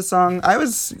that to this song. I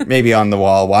was maybe on the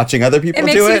wall watching other people It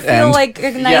makes do you it. feel and like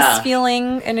a nice Yeah.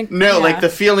 feeling. No, like the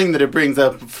feeling that it brings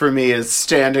up for me is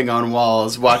standing on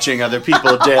walls, watching other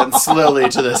people dance slowly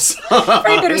to this song.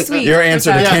 very bittersweet. your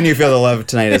answer to It's, "Can you feel the love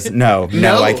tonight?" is no,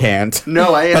 I can't.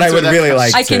 No, I But I answer would that really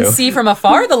question. like I can to. see from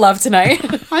afar the love tonight.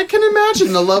 I can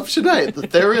imagine the love tonight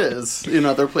that there is in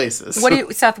other places.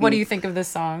 Seth, what do you think of this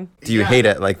song? Do you hate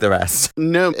it like the rest?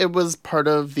 No, it was part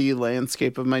of the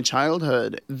landscape of my childhood.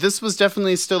 This was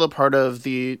definitely still a part of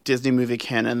the Disney movie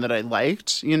canon that I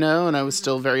liked, and I was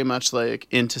still very much like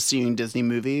into seeing Disney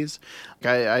movies.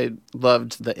 I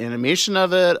loved the animation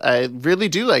of it. I really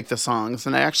do like the songs,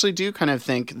 and I actually do kind of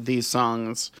think these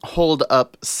songs hold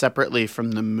up separately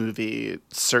from the movie,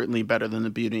 certainly better than the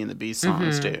Beauty and the Beast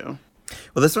songs do.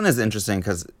 Well, this one is interesting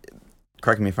because,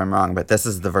 correct me if I'm wrong, but this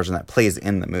is the version that plays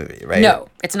in the movie, right? No,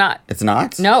 it's not. It's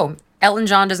not? No, Elton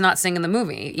John does not sing in the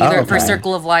movie, either for okay.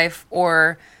 Circle of Life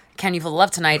or Can You Feel the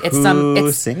Love Tonight. It's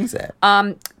Who sings it?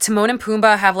 Timon and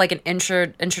Pumbaa have like an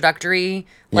introductory,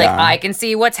 like, Yeah. I can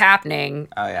see what's happening.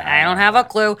 Oh, yeah. I don't have a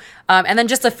clue. And then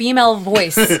just a female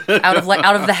voice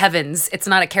out of the heavens. It's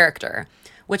not a character,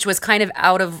 which was kind of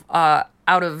out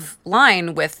of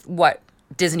line with what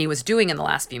Disney was doing in the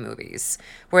last few movies,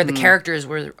 where the characters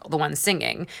were the ones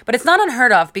singing. But it's not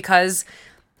unheard of because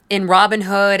in Robin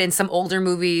Hood and some older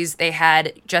movies, they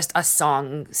had just a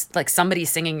song, like somebody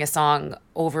singing a song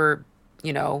over,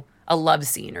 a love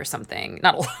scene or something.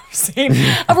 Not a love scene,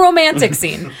 a romantic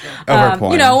scene. Over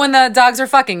porn. When the dogs are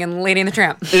fucking in Lady and the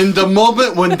Tramp. In the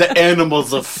moment when the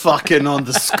animals are fucking on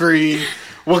the screen,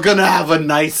 we're gonna have a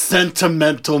nice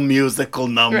sentimental musical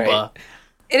number. Right.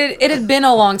 It had been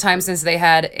a long time since they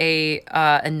had a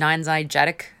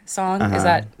non-diegetic song. Is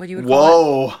that what you would call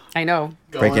it? Whoa. I know.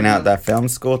 Breaking out that film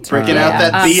school term. Breaking out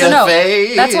that So no,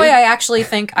 BFA. that's why I actually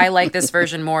think I like this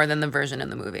version more than the version in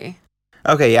the movie.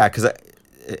 Okay, yeah, because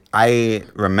I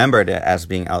remembered it as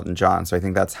being Elton John, so I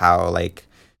think that's how like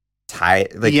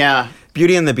tied. Like Yeah.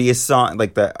 Beauty and the Beast song,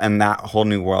 like and that Whole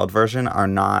New World version are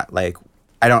not like.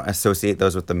 I don't associate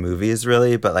those with the movies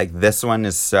really, but like this one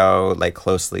is so like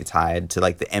closely tied to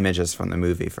like the images from the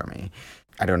movie for me.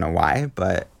 I don't know why,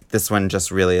 but this one just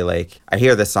really like I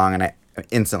hear this song and I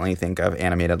instantly think of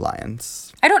Animated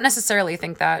Lions. I don't necessarily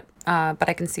think that, but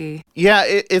I can see. Yeah,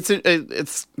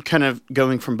 it's kind of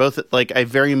going from both. Like I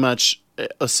very much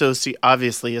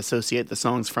obviously associate the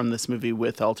songs from this movie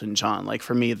with Elton John. Like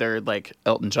for me, they're like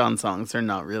Elton John songs. They're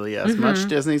not really as much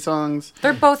Disney songs.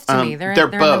 They're both to me. They're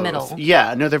both in the middle.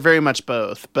 Yeah, no, they're very much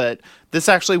both. But this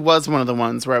actually was one of the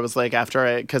ones where I was like,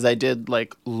 because I did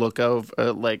like look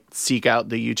over, like seek out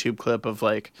the YouTube clip of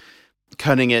like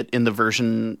cutting it in the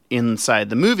version inside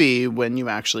the movie when you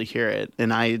actually hear it,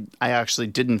 and I actually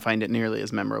didn't find it nearly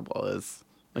as memorable as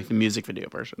like the music video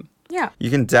version. Yeah. You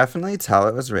can definitely tell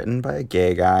it was written by a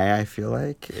gay guy. I feel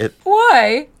like it.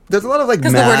 Why? There's a lot of like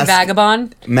Because the word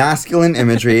vagabond. masculine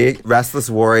imagery, restless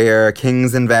warrior,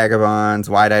 kings and vagabonds,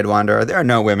 wide-eyed wanderer. There are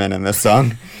no women in this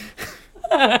song.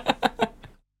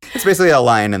 It's basically a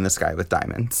lion in the sky with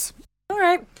diamonds. All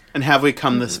right. And have we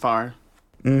come this far?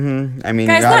 Mm-hmm. I mean,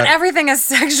 Guys, not everything is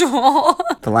sexual.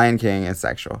 The Lion King is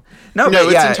sexual. No, No, but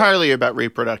it's yeah, entirely about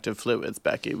reproductive fluids,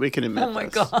 Becky. We can admit Oh my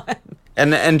this. God.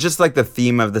 and just like the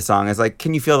theme of the song is like,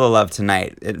 can you feel the love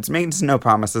tonight? It makes no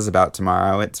promises about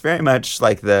tomorrow. It's very much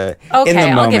like the Okay, in the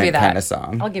I'll moment give you that. kind of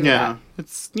song. I'll give you Yeah, that.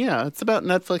 it's about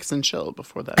Netflix and chill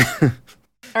before that.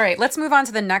 All right, let's move on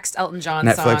to the next Elton John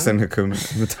Netflix song. and Hakuna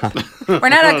Matata.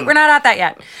 We're not at that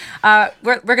yet.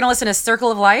 We're gonna listen to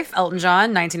 "Circle of Life," Elton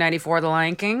John, 1994, The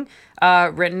Lion King,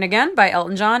 written again by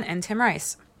Elton John and Tim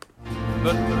Rice.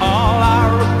 But all I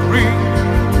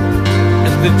regret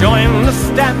is to join the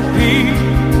stampede.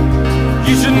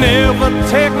 You should never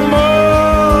take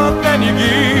more than you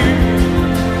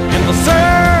give in the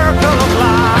circle of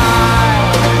life.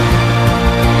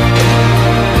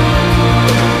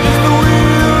 It's the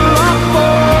wheel of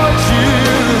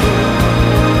fortune.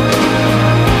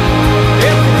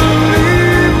 It's the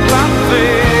leap of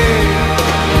faith.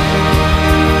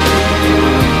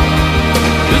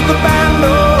 It's the band of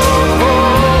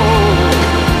hope.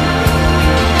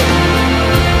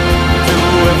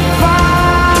 Till we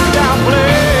find our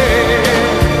place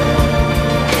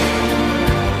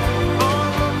on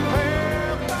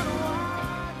the path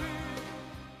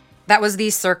that That was the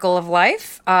Circle of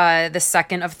Life, the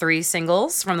second of 3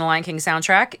 singles from the Lion King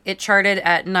soundtrack. It charted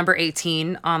at number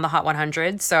 18 on the Hot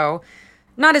 100, so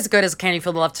not as good as Can You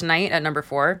Feel the Love Tonight at number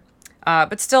 4,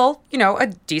 but still, a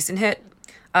decent hit.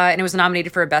 And it was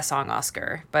nominated for a Best Song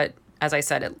Oscar, but as I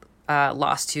said, it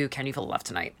lost to Can You Feel the Love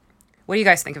Tonight. What do you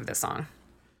guys think of this song?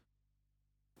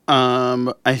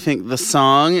 I think the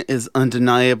song is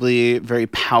undeniably very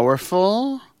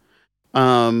powerful.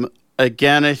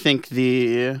 Again, I think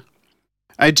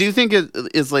I do think it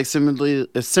is like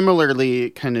similarly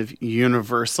kind of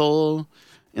universal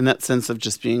in that sense of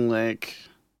just being like,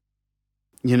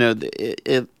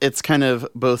 it's kind of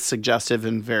both suggestive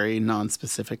and very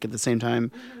non-specific at the same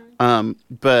time.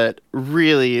 But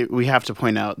really, we have to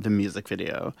point out the music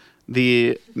video.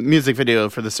 The music video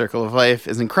for The Circle of Life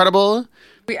is incredible.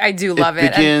 I do love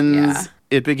it.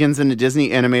 It begins in a Disney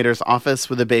animator's office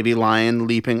with a baby lion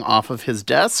leaping off of his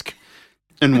desk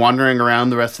and wandering around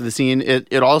the rest of the scene.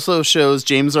 It also shows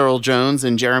James Earl Jones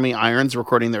and Jeremy Irons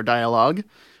recording their dialogue.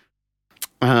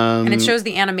 And it shows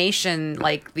the animation,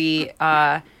 like the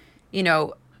The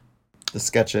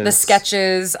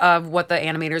sketches. of what the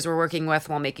animators were working with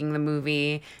while making the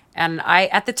movie. And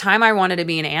at the time, I wanted to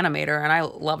be an animator, and I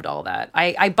loved all that.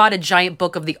 I bought a giant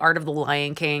book of The Art of the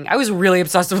Lion King. I was really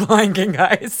obsessed with Lion King,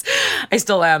 guys. I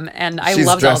still am, and I She's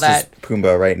loved all dressed that. as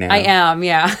Pumbaa right now. I am,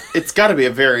 yeah. It's got to be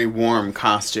a very warm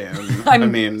costume.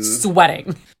 I'm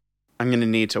sweating. I'm going to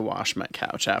need to wash my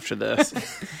couch after this.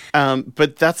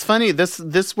 But that's funny.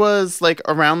 This was like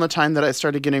around the time that I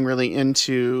started getting really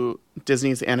into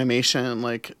Disney's animation,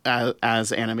 like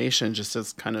as animation, just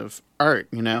as kind of art,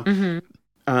 Mm-hmm.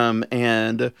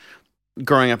 And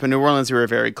growing up in New Orleans, we were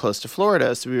very close to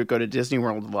Florida, so we would go to Disney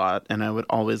World a lot, and I would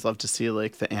always love to see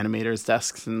like the animators'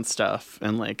 desks and stuff,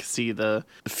 and like see the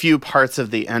few parts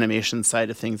of the animation side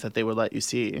of things that they would let you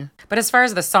see. But as far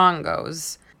as the song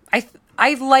goes,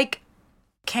 I like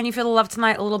Can You Feel the Love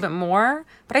Tonight a little bit more,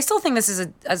 but I still think this is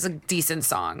a decent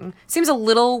song. Seems a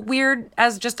little weird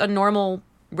as just a normal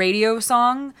radio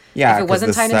song. Yeah, if it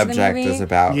wasn't the tied into the subject movie. is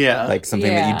about Yeah. like something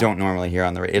that Yeah. you don't normally hear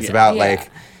on the radio. It's about Yeah. like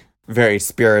very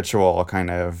spiritual kind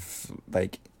of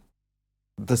like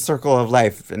the circle of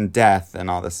life and death and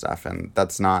all this stuff, and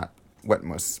that's not what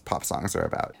most pop songs are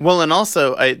about. Well, and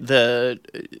also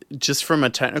just from a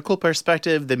technical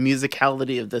perspective, the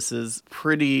musicality of this is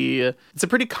it's a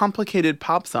pretty complicated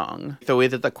pop song. The way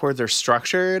that the chords are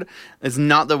structured is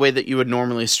not the way that you would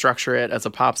normally structure it as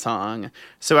a pop song.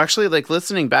 So actually, like,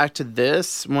 listening back to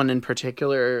this one in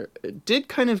particular, it did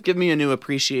kind of give me a new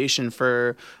appreciation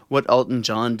for what Elton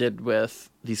John did with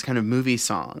these kind of movie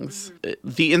songs.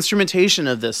 The instrumentation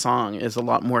of this song is a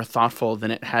lot more thoughtful than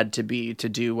it had to be to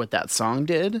do what that song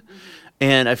did.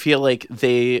 And I feel like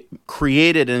they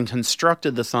created and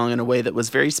constructed the song in a way that was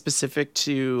very specific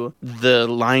to the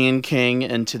Lion King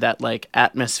and to that like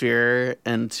atmosphere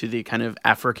and to the kind of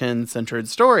African-centered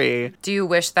story. Do you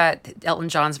wish that Elton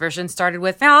John's version started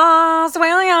with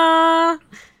Australia?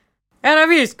 I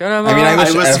mean, I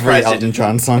wish was every surprised it Elton didn't.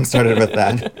 John song started with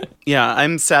that. Yeah,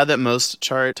 I'm sad that most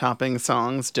chart-topping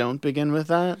songs don't begin with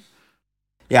that.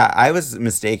 Yeah, I was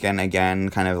mistaken again,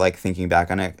 kind of like thinking back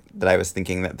on it, that I was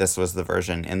thinking that this was the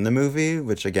version in the movie,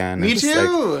 which again, Me just,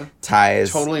 too. like,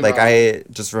 ties. Totally like wrong. I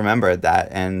just remembered that,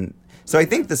 and so I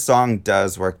think the song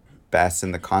does work best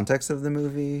in the context of the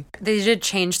movie. They did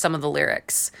change some of the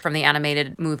lyrics from the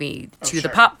animated movie to the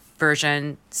sure. pop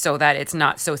version so that it's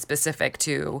not so specific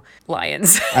to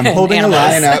lions. I'm and holding animals. a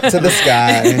lion up to the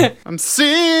sky. I'm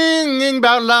singing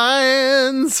about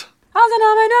lions.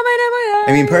 I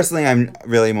mean, personally, I'm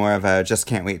really more of a just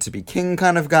can't wait to be king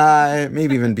kind of guy.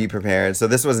 Maybe even be prepared. So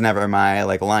this was never my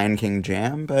like Lion King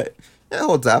jam, but it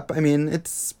holds up. I mean,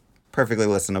 it's perfectly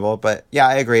listenable. But yeah,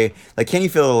 I agree. Like, Can You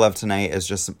Feel the Love Tonight is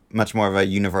just much more of a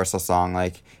universal song.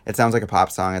 Like, it sounds like a pop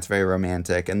song. It's very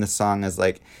romantic, and this song is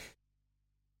like,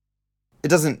 it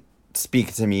doesn't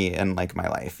speak to me in like my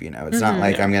life. You know, it's not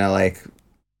like I'm gonna like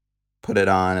put it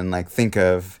on and like think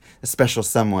of a special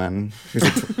someone who's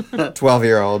a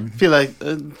 12-year-old. Feel like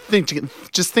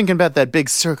just thinking about that big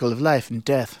circle of life and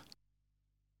death.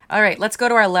 All right, let's go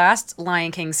to our last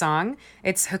Lion King song.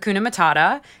 It's Hakuna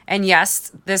Matata. And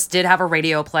yes, this did have a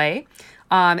radio play.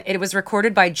 It was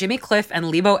recorded by Jimmy Cliff and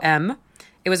Lebo M.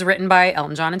 It was written by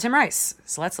Elton John and Tim Rice.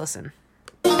 So let's listen.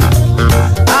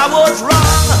 I was wrong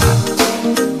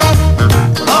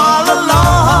all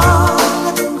along.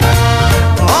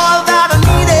 All that I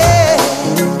needed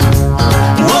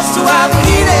was to have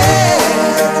needed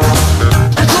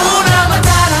Hakuna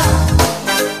Matata.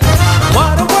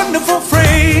 What a wonderful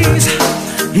phrase.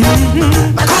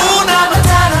 Hakuna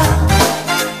Matata.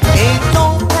 Ain't no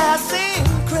passing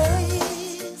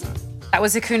craze. That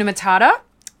was Hakuna Matata.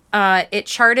 It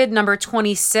charted number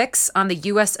 26 on the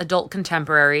U.S. Adult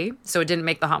Contemporary, so it didn't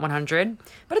make the Hot 100,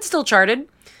 but it still charted.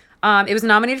 It was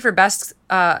nominated for Best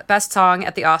Song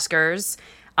at the Oscars.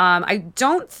 I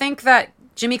don't think that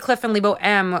Jimmy Cliff and Lebo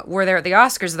M were there at the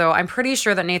Oscars, though. I'm pretty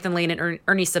sure that Nathan Lane and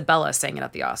Ernie Sabella sang it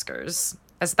at the Oscars.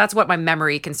 That's what my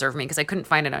memory can serve me, because I couldn't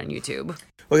find it on YouTube.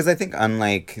 Well, because I think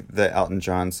unlike the Elton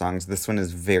John songs, this one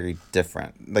is very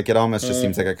different. Like, it almost just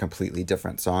seems like a completely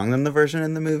different song than the version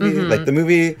in the movie. Like, the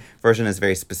movie version is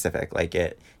very specific. Like,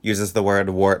 it uses the word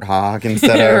warthog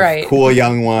instead of Right. cool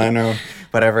young one or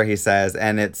whatever he says.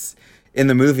 And it's, in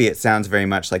the movie, it sounds very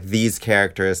much like these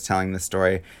characters telling the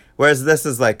story. Whereas this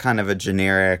is, like, kind of a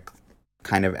generic,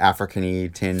 kind of African-y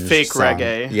tinge Fake song.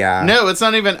 reggae. Yeah. No, it's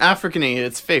not even African-y.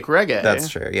 It's fake reggae. That's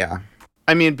true, yeah.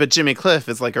 I mean, but Jimmy Cliff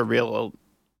is like a real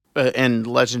and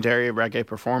legendary reggae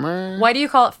performer. Why do you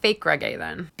call it fake reggae,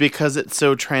 then? Because it's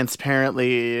so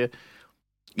transparently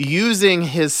using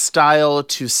his style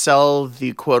to sell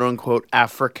the quote-unquote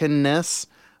Africanness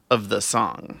of the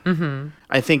song. Mm-hmm.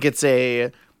 I think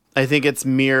it's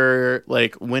mere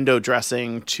like window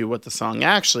dressing to what the song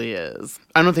actually is.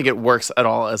 I don't think it works at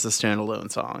all as a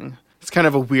standalone song. It's kind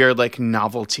of a weird like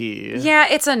novelty. Yeah,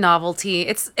 it's a novelty.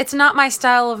 It's not my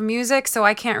style of music, so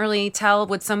I can't really tell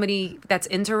would somebody that's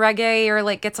into reggae or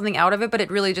like get something out of it, but it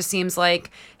really just seems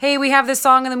like, hey, we have this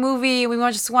song in the movie, we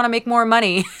just want to make more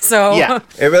money. So Yeah.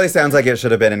 It really sounds like it should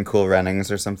have been in Cool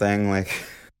Runnings or something, like...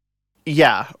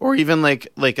 Yeah, or even like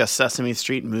a Sesame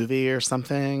Street movie or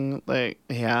something. Like,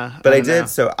 yeah. But I don't did, know.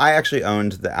 so I actually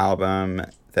owned the album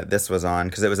that this was on,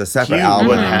 because it was a separate You album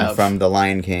would have. from the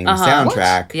Lion King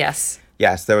soundtrack. Yes.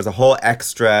 Yes, there was a whole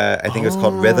extra, I think it was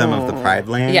called Rhythm of the Pride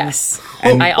Land. Yes.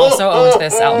 And I also owned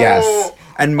this album. Yes.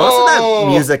 And most of that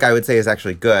music, I would say, is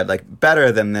actually good, like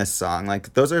better than this song.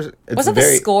 Like those are. It's Was it the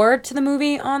score to the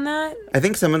movie on that? I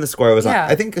think some of the score was Yeah.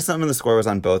 on. I think some of the score was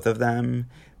on both of them.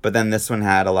 But then this one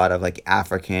had a lot of like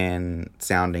African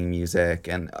sounding music,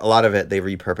 and a lot of it they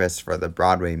repurposed for the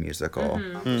Broadway musical.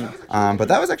 But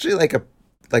that was actually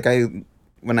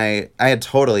I had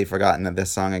totally forgotten that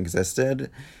this song existed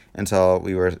until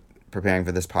we were preparing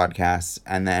for this podcast,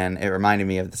 and then it reminded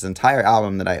me of this entire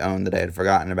album that I owned that I had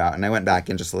forgotten about, and I went back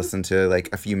and just listened to like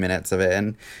a few minutes of it,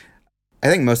 and I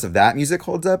think most of that music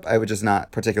holds up. I would just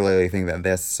not particularly think that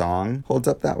this song holds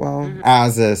up that well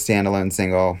as a standalone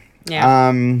single.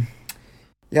 Yeah.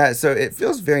 Yeah, so it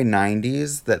feels very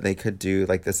 90s that they could do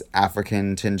like this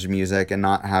African tinge music and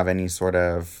not have any sort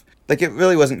of, like, it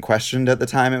really wasn't questioned at the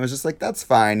time. It was just like, that's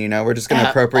fine, you know, we're just going to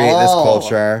appropriate this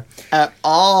culture. At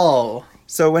all.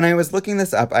 So when I was looking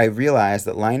this up, I realized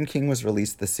that Lion King was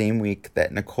released the same week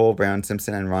that Nicole Brown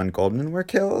Simpson and Ron Goldman were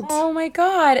killed. Oh my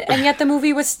God. And yet the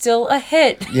movie was still a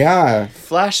hit. Yeah.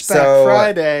 Flashback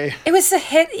Friday. It was a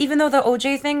hit even though the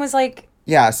OJ thing was like...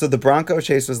 Yeah, so the Bronco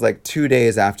chase was like 2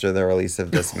 days after the release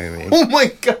of this movie. Oh my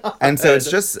God. And so it's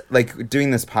just like doing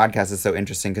this podcast is so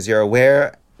interesting because you're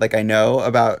aware, like I know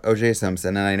about OJ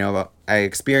Simpson and I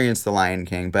experienced The Lion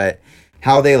King, but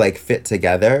how they like fit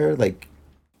together like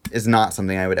is not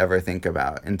something I would ever think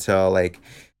about until like,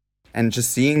 and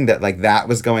just seeing that like that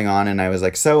was going on and I was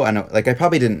like like I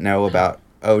probably didn't know about.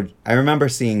 I remember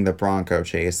seeing the Bronco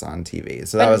chase on TV.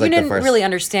 So that was like the first. You didn't really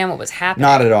understand what was happening.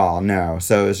 Not at all, no.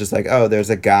 So it was just like, oh, there's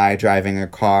a guy driving a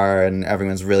car and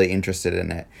everyone's really interested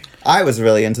in it. I was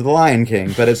really into The Lion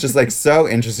King, but it's just like so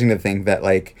interesting to think that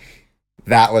like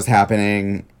that was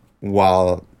happening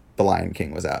while The Lion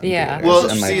King was out. Yeah. Well,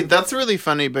 and, see, that's really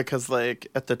funny because like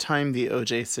at the time the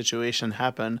OJ situation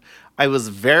happened, I was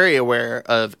very aware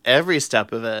of every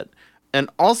step of it. And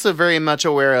also very much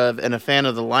aware of and a fan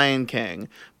of The Lion King.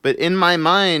 But in my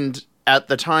mind, at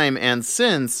the time and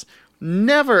since,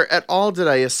 never at all did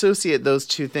I associate those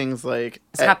two things like...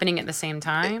 It's happening at the same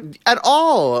time? At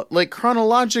all. Like,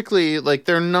 chronologically, like,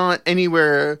 they're not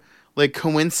anywhere, like,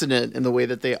 coincident in the way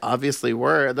that they obviously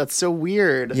were. That's so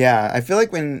weird. Yeah, I feel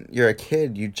like when you're a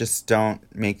kid, you just don't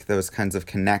make those kinds of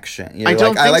connections. You know, I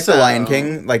don't I think like so. The Lion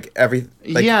King,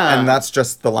 Yeah. and that's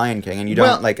just The Lion King, and you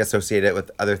don't like associate it with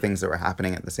other things that were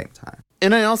happening at the same time.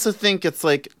 And I also think it's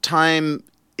like time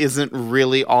isn't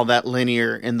really all that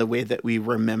linear in the way that we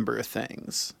remember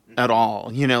things at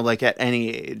all, you know, like at any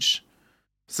age.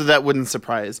 So that wouldn't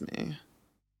surprise me.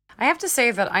 I have to say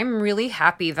that I'm really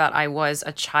happy that I was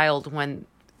a child when,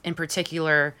 in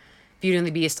particular, Beauty and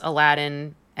the Beast,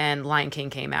 Aladdin, and Lion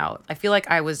King came out. I feel like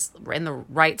I was in the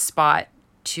right spot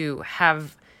to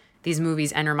have these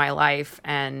movies enter my life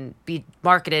and be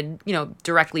marketed, you know,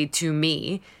 directly to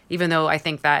me, even though I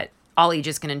think that all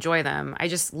ages can enjoy them. I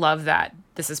just love that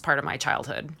this is part of my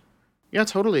childhood. Yeah,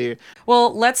 totally.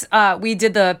 Well, we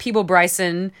did the Peebo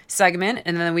Bryson segment,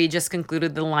 and then we just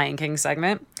concluded the Lion King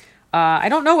segment. I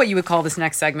don't know what you would call this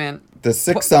next segment. The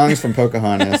 6 songs from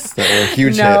Pocahontas that were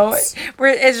huge hits.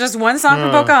 It's just one song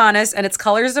from Pocahontas, and it's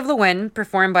Colors of the Wind,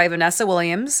 performed by Vanessa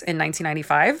Williams in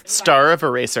 1995. Star of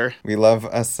Eraser. We love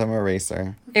us some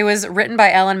Eraser. It was written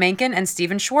by Alan Menken and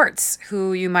Stephen Schwartz,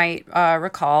 who you might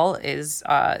recall is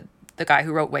the guy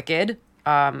who wrote Wicked,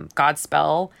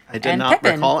 Godspell, I did and not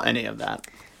Pippin. recall any of that.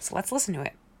 So let's listen to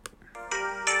it.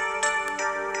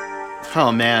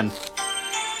 Oh, man.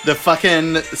 The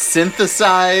fucking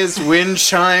synthesized wind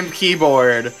chime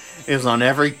keyboard is on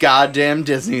every goddamn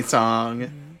Disney song.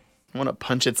 I want to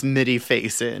punch its MIDI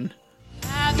face in.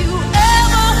 Have you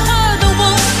ever heard the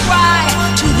wolf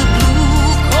cry to the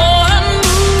blue corn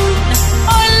moon?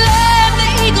 Or let the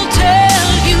eagle tell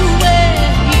you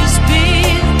where he's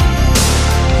been?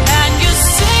 And you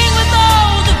sing with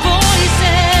all the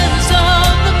voices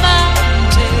of the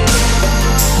mountain?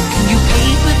 Can you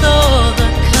paint with all the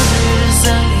colors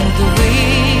of the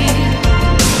wind?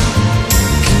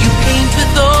 Can you paint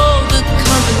with all the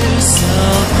colors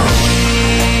of the wind?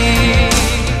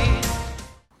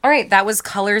 All right, that was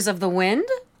Colors of the Wind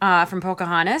from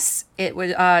Pocahontas. It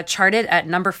was charted at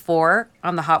number 4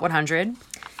 on the Hot 100.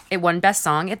 It won Best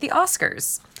Song at the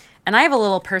Oscars. And I have a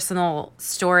little personal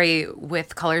story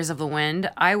with Colors of the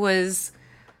Wind. I was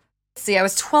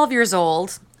 12 years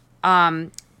old. I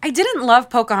didn't love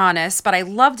Pocahontas, but I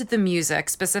loved the music,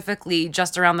 specifically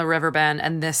Just Around the River Bend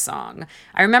and this song.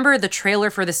 I remember the trailer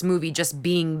for this movie just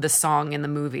being the song in the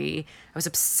movie. I was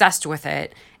obsessed with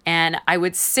it. And I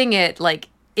would sing it like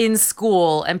in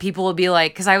school, and people would be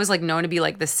like, because I was like known to be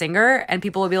like the singer, and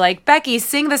people would be like, Becky,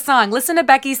 sing the song. Listen to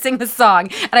Becky sing the song.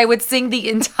 And I would sing the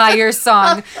entire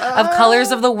song of Colors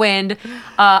of the Wind,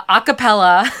 a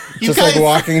cappella. Just like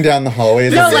walking down the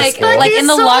hallways. No, of the like school. in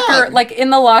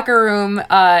the locker room,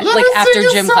 like after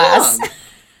gym class.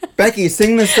 Becky,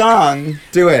 sing the song.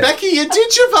 Do it. Becky, you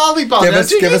did your volleyball. Give Now us-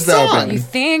 do give your us the song. open. You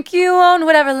think you own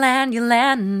whatever land you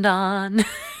land on.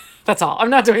 That's all. I'm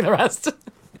not doing the rest.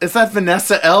 Is that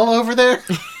Vanessa L over there?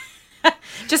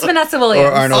 Just Vanessa Williams.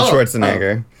 Or Arnold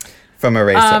Schwarzenegger from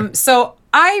Eraser. So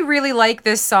I really like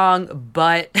this song,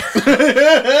 but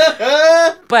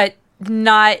but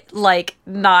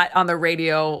not on the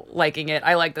radio liking it.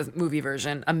 I like the movie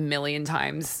version a million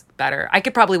times better. I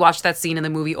could probably watch that scene in the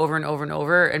movie over and over and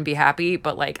over and be happy,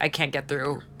 but like I can't get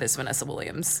through this Vanessa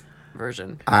Williams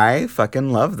version. I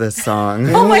fucking love this song.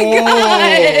 Oh my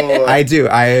god! I do.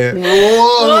 Whoa!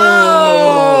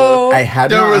 I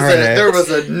had not heard it. There was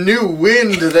a new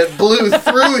wind that blew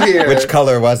through here. Which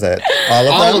color was it? All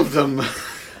of them? All of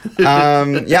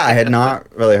them. Yeah, I had not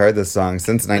really heard this song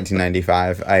since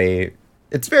 1995.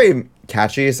 It's very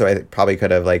catchy, so I probably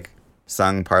could have like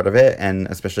sung part of it, and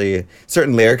especially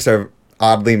certain lyrics are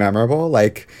oddly memorable.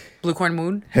 Like, Blue Corn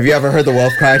Moon. have you ever heard the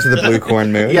wolf cry to the blue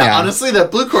corn moon? Yeah, honestly,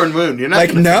 that Blue Corn Moon. You're not Like,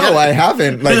 gonna no, forget I it.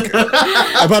 haven't. Like,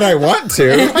 but I want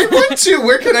to. I want to.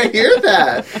 Where can I hear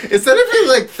that? Is that every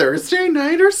like Thursday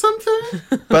night or something?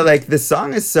 But like, this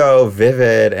song is so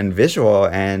vivid and visual,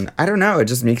 and I don't know, it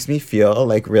just makes me feel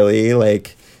like really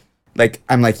like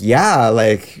I'm like, yeah,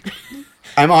 like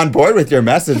I'm on board with your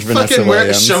message, Vanessa Fucking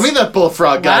Williams. show me that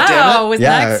bullfrog, Wow, goddammit. was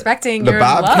not expecting the your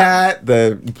love. bobcat,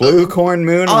 the blue corn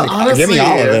moon. Like, give me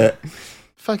all of honestly, it.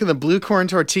 Fucking the blue corn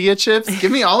tortilla chips.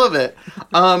 Give me all of it.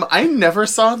 I never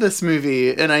saw this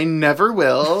movie, and I never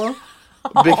will.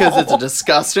 Because it's a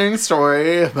disgusting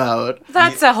story about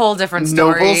That's a whole different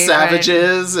story. noble right?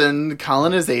 savages and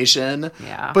colonization.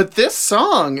 Yeah. But this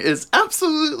song is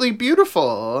absolutely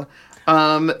beautiful.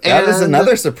 That is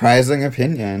another surprising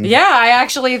opinion. Yeah, I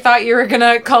actually thought you were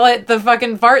gonna call it the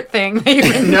fucking fart thing that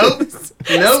you've been Nope.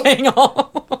 saying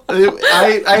all.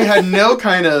 I had no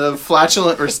kind of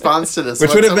flatulent response to this,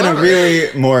 Which would have been a whatsoever.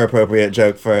 really more appropriate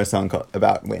joke for a song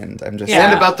about wind. I'm just Yeah.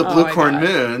 And about the Oh blue my corn God.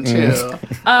 moon too.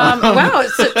 Wow,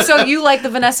 so you like the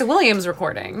Vanessa Williams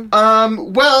recording?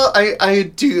 Well,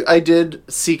 I did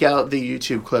seek out the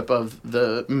YouTube clip of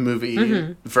the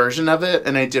movie version of it,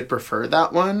 and I did prefer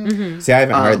that one. See, I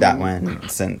haven't heard that one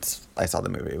since I saw the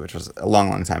movie, which was a long,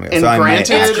 long time ago. And so I might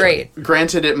granted, It's great.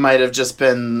 Granted, it might have just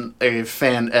been a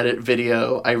fan edit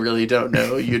video. I really don't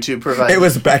know. YouTube provided. It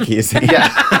was Becky's. Yeah.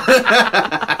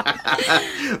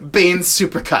 Bane's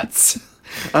supercuts.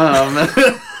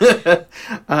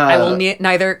 I will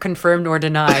neither confirm nor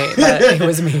deny that it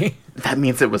was me. That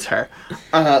means it was her.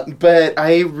 But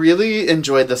I really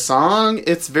enjoyed the song.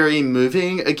 It's very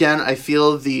moving. Again, I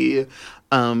feel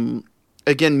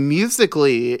again,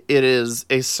 musically, it is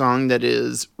a song that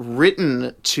is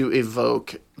written to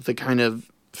evoke the kind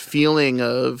of feeling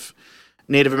of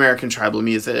Native American tribal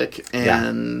music.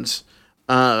 And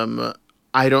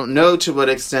I don't know to what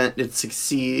extent it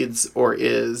succeeds or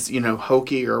is,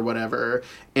 hokey or whatever.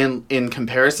 And in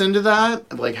comparison to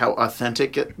that, like how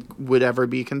authentic it would ever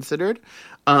be considered.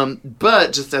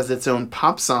 But just as its own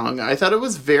pop song, I thought it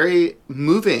was very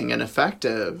moving and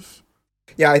effective.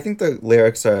 Yeah, I think the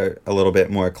lyrics are a little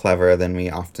bit more clever than we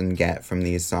often get from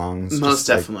these songs. Most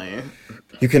Just like, definitely.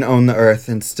 you can own the earth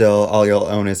and still all you'll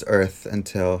own is earth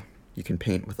until you can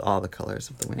paint with all the colors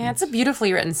of the wind. Yeah, it's a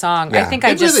beautifully written song. Yeah. I think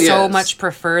I It just really so is. much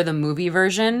prefer the movie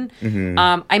version.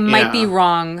 I might be Yeah.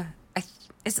 wrong.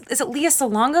 Is it Leah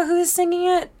Salonga who is singing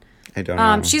it? I don't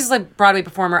know. She's a Broadway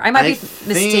performer. I might be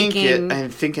mistaking I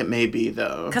think it may be,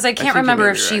 though. because I think can't you remember may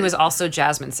if be she right. was also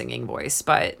Jasmine's singing voice,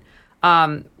 but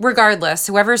regardless,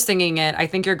 whoever's singing it, I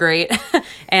think you're great.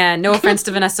 And no offense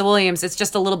to Vanessa Williams, it's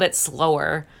just a little bit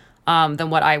slower than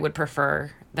what I would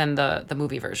prefer than the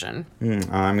movie version.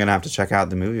 I'm gonna have to check out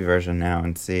the movie version now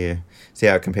and see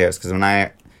how it compares. Because when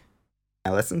I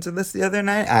listened to this the other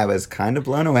night, I was kind of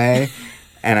blown away,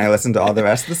 and I listened to all the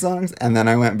rest of the songs, and then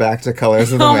I went back to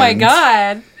Colors of the Oh Wind. my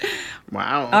God.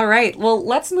 Wow. All right. Well,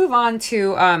 let's move on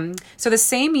to so the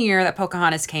same year that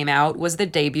Pocahontas came out was the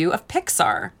debut of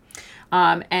Pixar.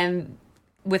 And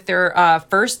with their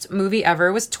first movie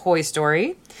ever was Toy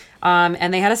Story.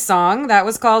 And they had a song that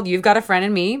was called You've Got a Friend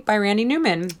in Me by Randy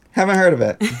Newman. Haven't heard of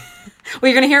it. Well,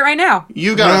 you're going to hear it right now.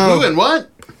 You got No. who and what?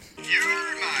 You're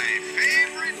my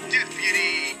favorite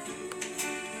deputy.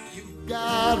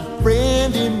 Got a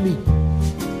friend in me.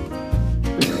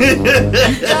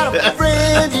 You got a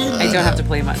friend in I me. don't have to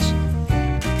play much.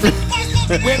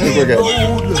 We're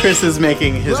good. Chris is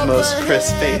making his most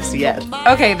Chris face yet.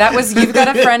 Okay, that was You've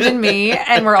Got a Friend in Me,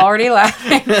 and we're already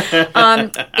laughing.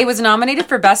 It was nominated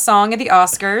for Best Song at the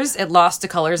Oscars. It lost to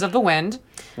Colors of the Wind.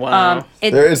 Wow.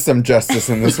 There is some justice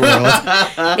in this world.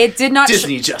 It did not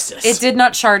Disney justice. It did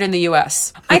not chart in the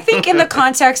US. I think in the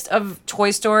context of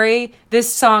Toy Story,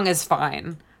 this song is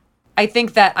fine. I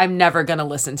think that I'm never going to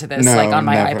listen to this No, on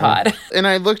my never. iPod. And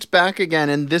I looked back again,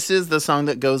 and this is the song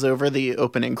that goes over the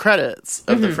opening credits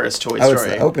of the first Toy Oh, it's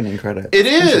Story. the opening credit. It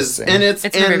is, Interesting. and it's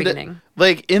It's the very and, beginning.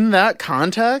 Like in that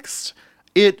context,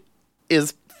 it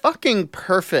is fucking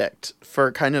perfect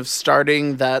for kind of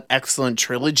starting that excellent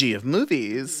trilogy of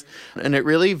movies. And it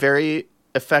really very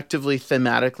effectively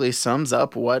thematically sums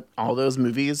up what all those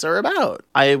movies are about.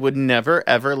 I would never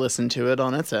ever listen to it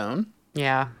on its own.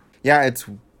 Yeah. Yeah, it's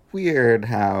weird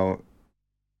how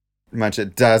much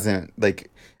it doesn't,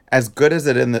 like, as good as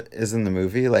it is in the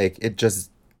movie, like, it just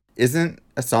isn't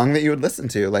a song that you would listen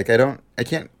to. Like, I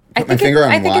can't put my finger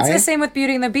on I think why. it's the same with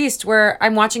Beauty and the Beast, where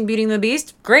I'm watching Beauty and the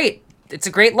Beast. Great. It's a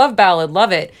great love ballad.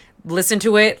 Love it. Listen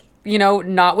to it,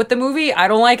 not with the movie. I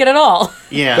don't like it at all.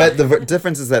 Yeah. But the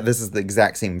difference is that this is the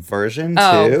exact same version, too.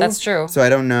 Oh, that's true. So I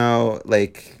don't know,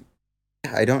 like,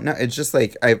 I don't know. It's just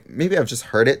like, maybe I've just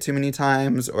heard it too many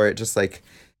times, or it just, like,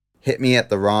 hit me at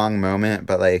the wrong moment,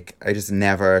 but, like, I just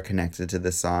never connected to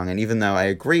this song. And even though I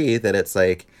agree that it's,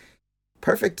 like,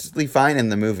 perfectly fine in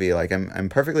the movie, like, I'm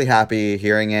perfectly happy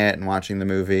hearing it and watching the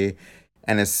movie,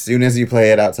 and as soon as you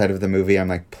play it outside of the movie, I'm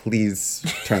like, please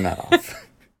turn that off.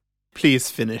 Please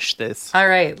finish this. All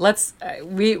right. Let's...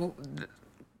 We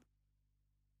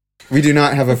do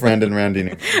not have a friend in Randy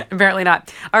Newman. Apparently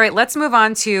not. All right. Let's move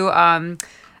on to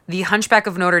The Hunchback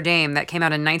of Notre Dame that came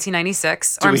out in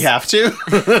 1996. Do we have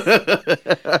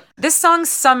to? This song,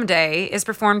 Someday, is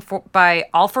performed by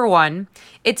All For One.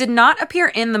 It did not appear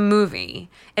in the movie.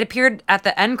 It appeared at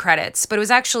the end credits, but it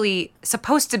was actually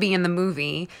supposed to be in the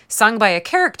movie, sung by a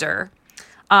character.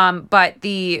 But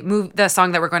the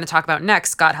song that we're going to talk about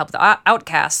next, God Help the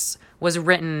Outcasts, was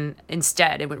written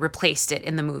instead. It replaced it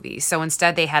in the movie. So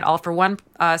instead, they had All For One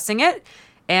sing it,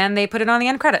 and they put it on the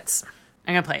end credits.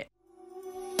 I'm going to play it.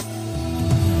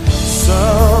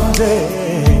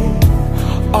 Someday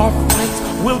our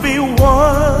fight will be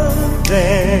won.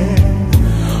 Then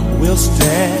we'll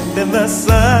stand in the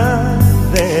sun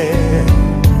there.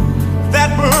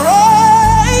 That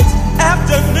bright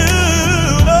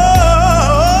afternoon.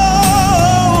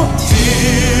 Oh,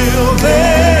 till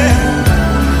then,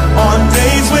 on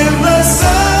days when the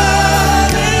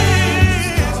sun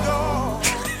is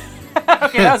gone.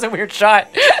 Okay, that was a weird shot.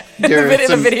 in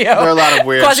the video. There are a lot of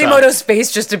weird Quasimodo's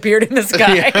face just appeared in the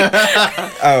sky.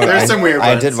 Oh, There's some weird I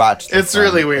ones. did watch this It's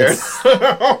really one. weird.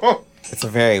 It's a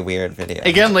very weird video.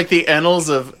 Again, like the annals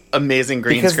of amazing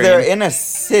green because screen. they're in a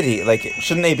city. Like,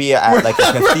 shouldn't they be at, like,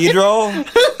 a cathedral?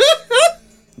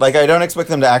 Like, I don't expect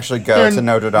them to actually go They're to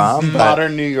Notre Dame. But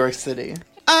modern New York City.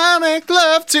 I make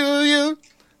love to you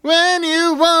when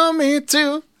you want me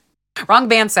to. Wrong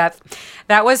band, Seth.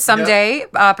 That was Someday,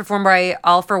 performed by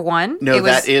All For One. No,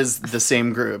 that is the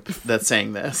same group that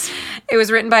sang this. It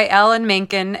was written by Alan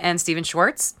Menken and Stephen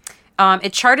Schwartz.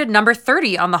 It charted number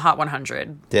 30 on the Hot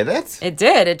 100. did it? It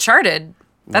did. It charted.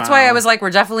 That's why I Wow. was like, we're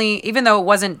definitely, even though it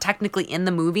wasn't technically in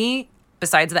the movie,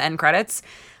 besides the end credits,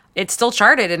 it still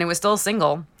charted and it was still a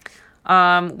single.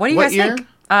 What do you What guys year? think?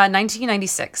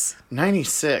 1996.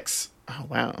 96. Oh,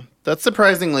 wow. That's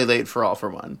surprisingly late for All For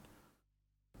One.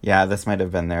 Yeah, this might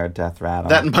have been their death rattle.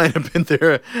 That might have been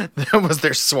that was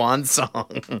their swan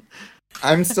song.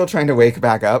 I'm still trying to wake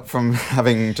back up from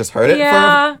having just heard it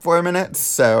Yeah. for 4 minutes.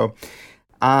 So,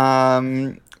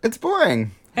 it's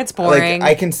boring. It's boring. Like,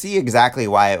 I can see exactly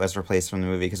why it was replaced from the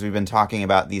movie, because we've been talking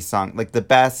about these songs, like the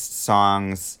best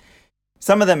songs.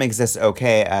 Some of them exist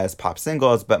okay as pop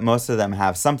singles, but most of them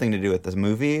have something to do with this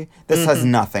movie. This has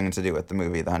nothing to do with the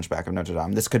movie, The Hunchback of Notre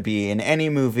Dame. This could be in any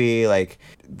movie. Like,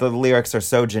 the lyrics are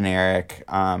so generic.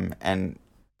 And,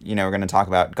 we're going to talk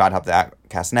about God Help the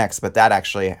Outcast next, but that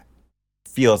actually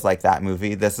feels like that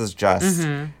movie. This is just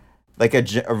like a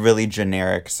really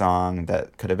generic song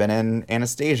that could have been in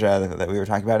Anastasia that we were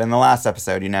talking about in the last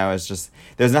episode. It's just,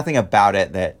 there's nothing about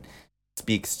it that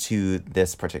speaks to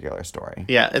this particular story.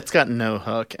 Yeah, it's got no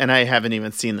hook, and I haven't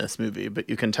even seen this movie, but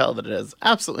you can tell that it has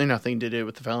absolutely nothing to do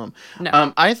with the film.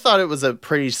 No. I thought it was a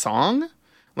pretty song.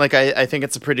 Like, I think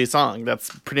it's a pretty song. That's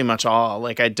pretty much all.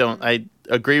 Like, I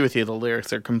agree with you. The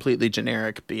lyrics are completely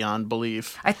generic beyond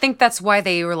belief. I think that's why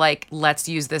they were like, let's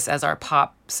use this as our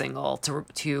pop single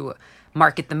to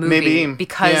market the movie. Maybe,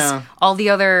 because yeah. all the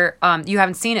other, you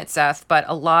haven't seen it, Seth, but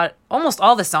almost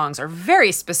all the songs are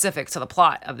very specific to the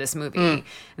plot of this movie.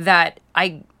 That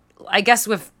I guess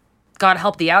with God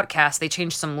Help the Outcast, they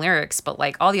changed some lyrics, but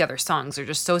like all the other songs are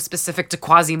just so specific to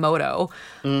Quasimodo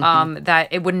that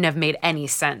it wouldn't have made any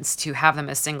sense to have them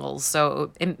as singles.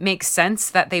 So it makes sense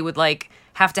that they would like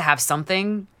have to have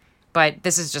something, but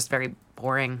this is just very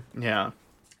boring. Yeah.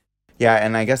 Yeah,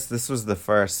 and I guess this was the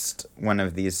first one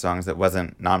of these songs that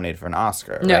wasn't nominated for an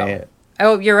Oscar, No. right?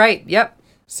 Oh, you're right. Yep.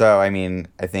 So, I mean,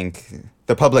 I think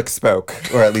the public spoke,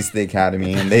 or at least the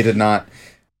Academy, and they did not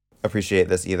appreciate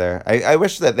this either. I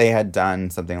wish that they had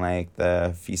done something like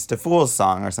the Feast of Fools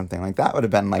song or something like that. Would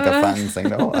have been like a fun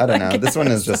single. I don't know. This one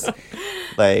is just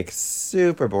Like,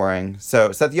 super boring.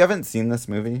 So, Seth, you haven't seen this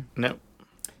movie? No,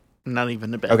 not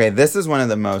even a bit. Okay, this is one of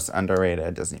the most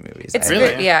underrated Disney movies. It's I Really?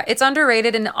 think. yeah, it's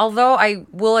underrated, and although I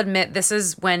will admit this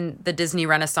is when the Disney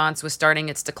Renaissance was starting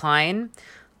its decline,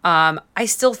 I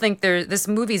still think this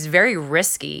movie's very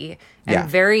risky and Yeah.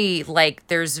 very like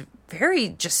there's very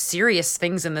just serious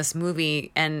things in this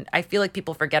movie, and I feel like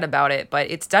people forget about it,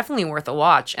 but it's definitely worth a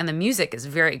watch, and the music is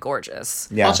very gorgeous.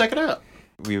 Yeah. I'll check it out.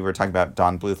 We were talking about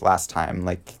Don Bluth last time.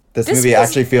 Like, this This movie feels-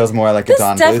 actually feels more like a This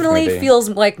Don Bluth definitely movie. feels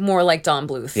like more like Don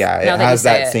Bluth. Yeah, now it that you has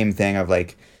say that it. same thing of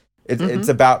like, it's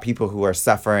about people who are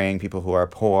suffering, people who are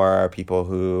poor, people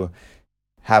who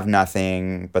have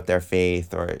nothing but their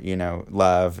faith or, you know,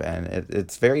 love. And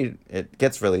it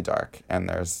gets really dark. And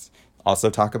there's also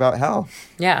talk about hell.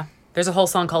 Yeah, there's a whole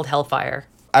song called Hellfire.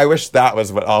 I wish that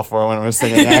was what All For One was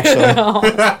singing,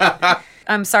 actually.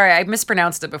 I'm sorry, I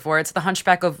mispronounced it before. It's The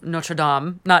Hunchback of Notre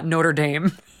Dame, not Notre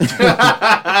Dame.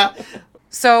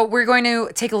 So we're going to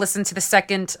take a listen to the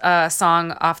second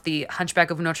song off the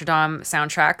Hunchback of Notre Dame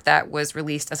soundtrack that was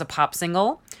released as a pop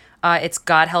single. It's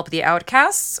God Help the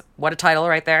Outcasts. What a title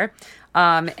right there.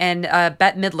 And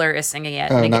Bette Midler is singing it.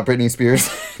 Oh, And not Britney Spears.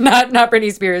 not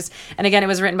Britney Spears. And again, it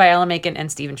was written by Ella Macon and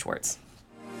Stephen Schwartz.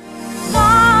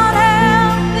 God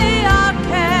help the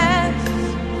outcasts,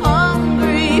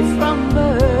 hungry from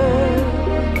birth.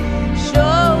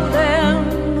 Show them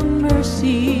the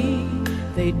mercy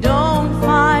they don't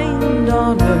find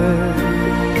on earth.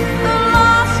 The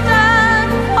lost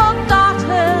and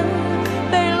forgotten,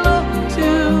 they look to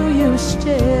you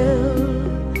still.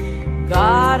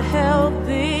 God help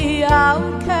the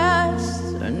outcasts,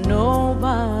 and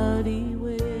nobody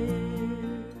will.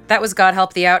 That was God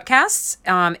Help the Outcasts.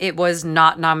 It was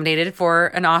not nominated for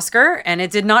an Oscar, and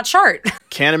it did not chart.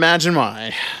 Can't imagine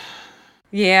why.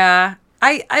 Yeah,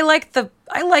 I like the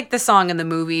song in the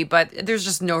movie, but there's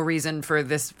just no reason for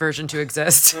this version to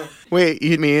exist. Wait,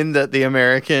 you mean that the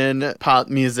American pop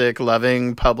music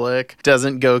loving public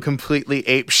doesn't go completely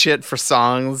ape shit for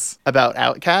songs about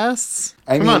outcasts?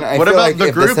 I Come mean, on, I what feel about like the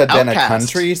if group this had been a Outkast?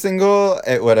 country single,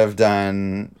 it would have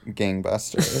done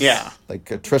gangbusters. Yeah. Like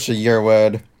Trisha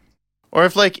Yearwood. Or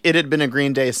if like it had been a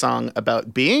Green Day song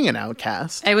about being an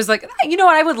outcast. I was like, you know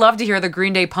what? I would love to hear the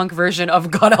Green Day punk version of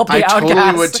God Help the I Outcasts.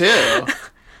 totally would too.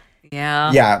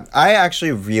 Yeah. Yeah, I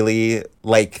actually really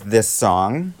like this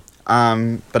song,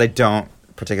 but I don't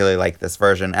particularly like this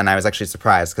version. And I was actually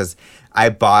surprised because I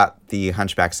bought the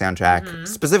Hunchback soundtrack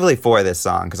specifically for this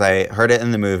song because I heard it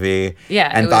in the movie Yeah,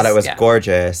 and it thought it was- was yeah.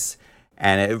 gorgeous.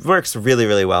 And it works really,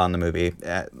 really well in the movie.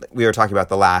 We were talking about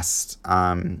the last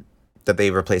that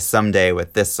they replaced Someday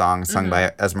with this song sung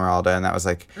by Esmeralda. And that was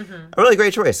like a really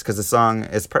great choice because the song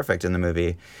is perfect in the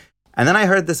movie. And then I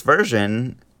heard this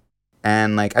version.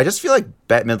 And, like, I just feel like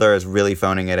Bette Midler is really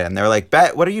phoning it in. They're like,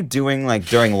 Bette, what are you doing, like,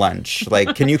 during lunch?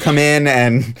 Like, can you come in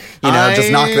and, you know,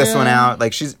 just knock this one out?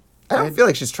 Like, I don't feel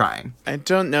like she's trying. I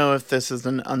don't know if this is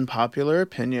an unpopular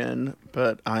opinion,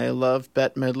 but I love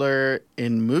Bette Midler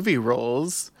in movie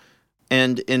roles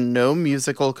and in no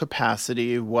musical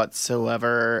capacity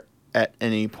whatsoever at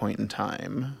any point in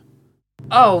time.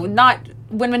 Oh, not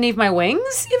When Beneath My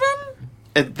Wings, even?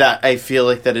 That I feel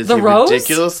like that is The a Rose?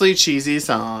 ridiculously cheesy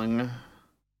song.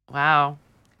 Wow.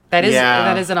 That is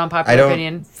Yeah. an I unpopular don't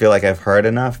opinion. feel like I've heard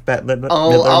enough Bette Midler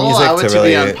I'll music allow it to to really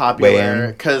be weigh unpopular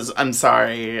in. because I'm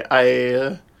sorry.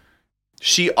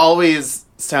 She always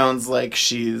sounds like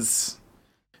she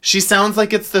sounds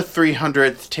like it's the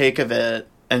 300th take of it,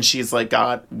 and she's like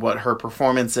got what her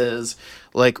performance is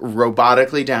like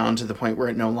robotically down to the point where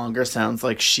it no longer sounds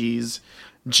like she's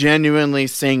genuinely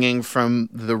singing from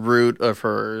the root of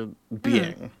her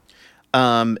being.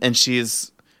 And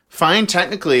she's fine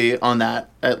technically on that,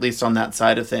 at least on that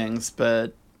side of things,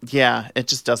 but yeah, it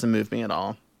just doesn't move me at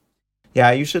all.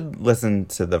 Yeah, you should listen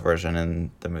to the version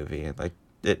in the movie. Like,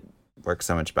 it works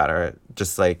so much better.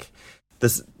 Just, like,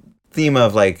 this theme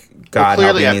of, like, God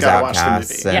clearly helping I've these gotta watch the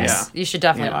outcasts. movie. And Yes, you should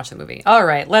definitely Yeah. watch the movie. All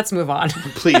right, let's move on.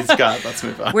 Please, God, let's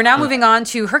move on. We're now moving on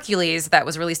to Hercules, that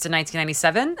was released in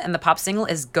 1997, and the pop single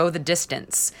is Go the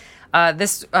Distance.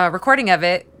 This recording of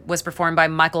it was performed by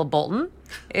Michael Bolton.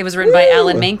 It was written by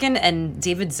Alan Menken and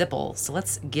David Zippel. So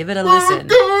let's give it a listen.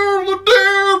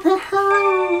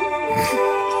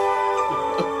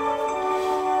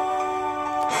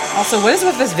 Also, what is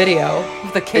with this video?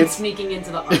 With the kids sneaking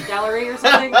into the art gallery or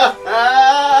something?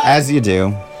 As you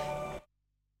do.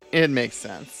 It makes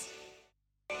sense.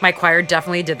 My choir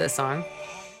definitely did this song.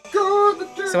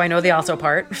 So I know the alto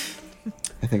part.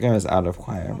 I think I was out of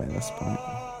choir by this point.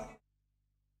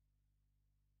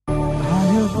 I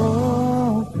have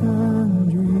often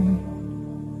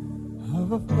dreamed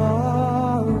of a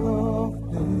far off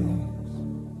place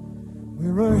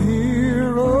where a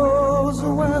hero's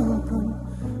welcome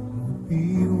will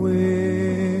be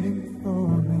waiting for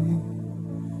me,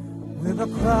 where the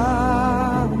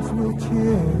clouds will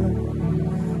cheer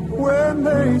when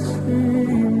they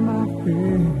see my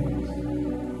face,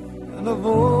 and a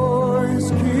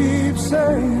voice keeps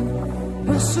saying,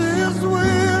 this is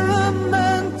where I'm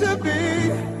meant to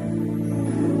be.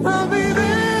 I'll be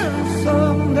there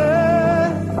someday.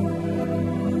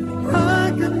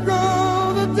 I can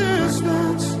go the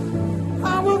distance.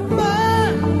 I will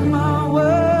find my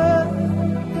way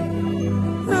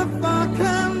if I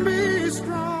can be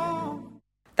strong.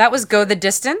 That was Go the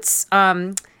Distance.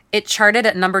 It charted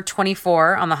at number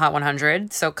 24 on the Hot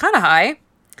 100, so kind of high.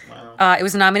 Wow. It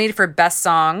was nominated for Best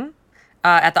Song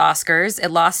at the Oscars.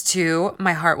 It lost to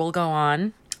My Heart Will Go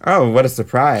On. Oh, what a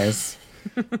surprise.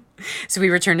 So we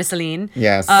return to Celine.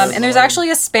 Yes. And there's actually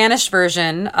a Spanish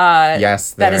version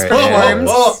yes, that is there performed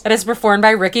is. that is performed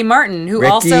by Ricky Martin, who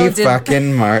Ricky also did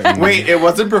fucking Martin. Wait, it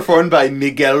wasn't performed by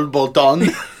Miguel Bolton?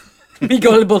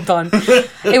 Miguel Bolton.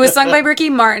 It was sung by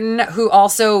Ricky Martin, who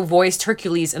also voiced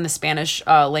Hercules in the Spanish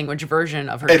language version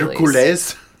of Hercules.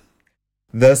 Hercules.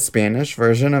 The Spanish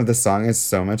version of the song is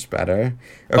so much better.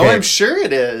 Oh, I'm sure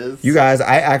it is. You guys,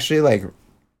 I actually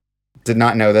did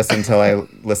not know this until I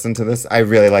listened to this. I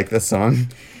really like this song.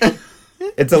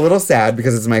 It's a little sad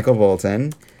because it's Michael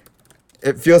Bolton.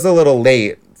 It feels a little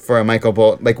late for a Michael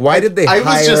Bolton. Why did they hire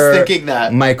was just thinking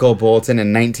that. Michael Bolton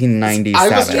in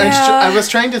 1997? I was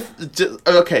trying to...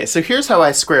 Okay, so here's how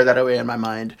I square that away in my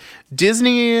mind.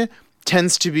 Disney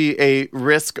tends to be a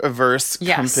risk-averse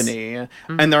company,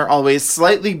 and they're always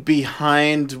slightly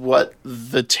behind what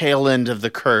the tail end of the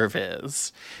curve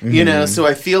is. Mm-hmm. You know, so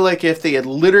I feel like if they had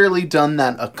literally done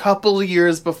that a couple of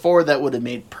years before, that would have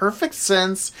made perfect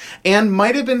sense and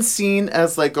might have been seen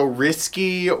as a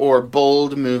risky or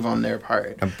bold move on their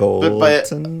part. A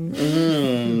Bolton?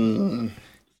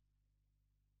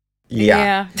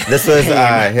 Yeah. This was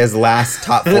his last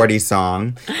top 40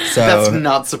 song. So that's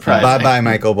not surprising. Bye-bye,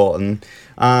 Michael Bolton.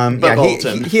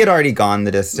 Bolton. He had already gone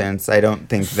the distance. I don't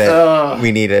think that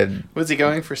we needed... Was he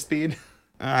going for speed?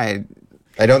 I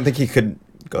don't think he could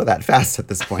go that fast at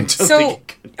this point. So,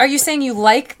 are you saying you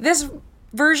like this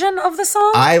version of the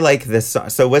song? I like this song.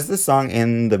 So was the song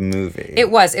in the movie?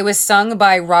 It was. It was sung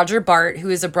by Roger Bart, who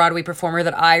is a Broadway performer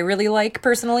that I really like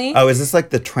personally. Oh, is this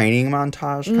the training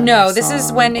montage kind No, of this song,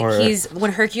 is when or...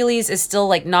 when Hercules is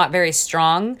still not very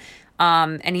strong,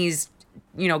 and he's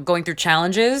going through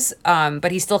challenges,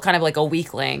 but he's still kind of like a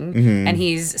weakling, and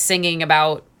he's singing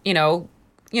about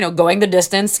going the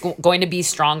distance, going to be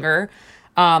stronger.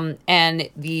 And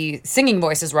the singing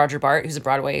voice is Roger Bart, who's a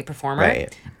Broadway performer.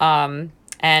 Right.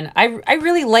 And I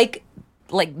really like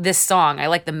this song. I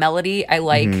like the melody. I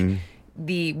like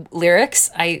the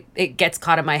lyrics. It gets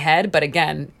caught in my head, but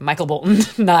again, Michael Bolton,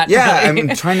 not really. I'm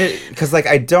trying to, because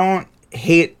I don't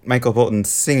hate Michael Bolton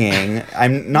singing.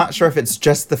 I'm not sure if it's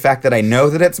just the fact that I know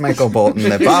that it's Michael Bolton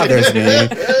that bothers me,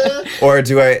 or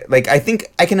do I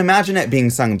think I can imagine it being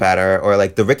sung better, or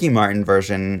the Ricky Martin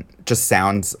version just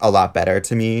sounds a lot better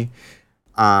to me.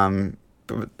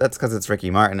 But that's because it's Ricky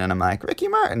Martin, and I'm like, Ricky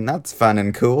Martin, that's fun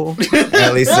and cool.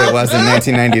 At least it was in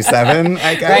 1997,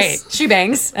 I guess. Right, she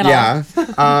bangs and all. Yeah.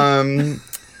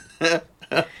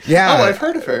 Oh, I've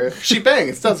heard of her. She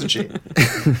bangs, doesn't she?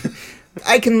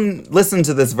 I can listen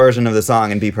to this version of the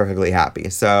song and be perfectly happy.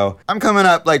 So I'm coming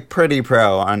up pretty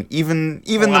pro on even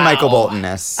the Michael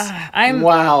Bolton-ness. I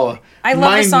love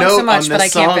the song so much, but I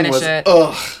can't finish it.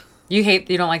 Ugh.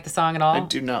 You don't like the song at all? I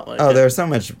do not like it. Oh, there are so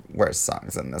much worse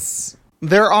songs in this.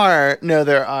 There are.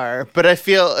 But I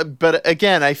feel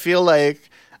like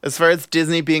as far as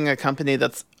Disney being a company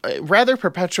that's rather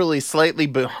perpetually slightly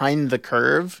behind the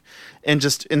curve and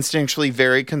just instinctually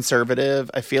very conservative,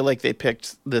 I feel like they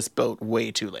picked this boat way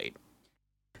too late.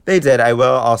 They did. I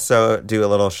will also do a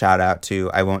little shout out to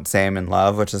I Won't Say I'm in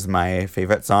Love, which is my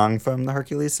favorite song from the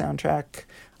Hercules soundtrack.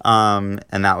 And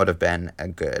that would have been a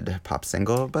good pop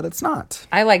single, but it's not.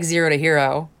 I like Zero to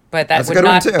Hero, but that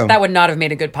would not have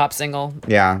made a good pop single.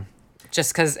 Yeah.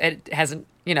 Just because it hasn't,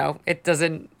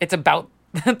 it's about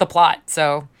the plot.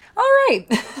 So, all right.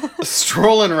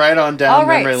 Strolling right on down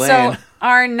memory lane. So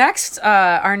our next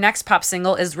pop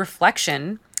single is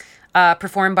Reflection,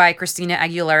 performed by Christina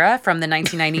Aguilera from the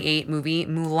 1998 movie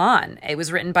Mulan. It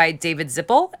was written by David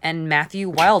Zippel and Matthew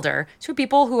Wilder, two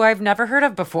people who I've never heard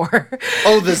of before.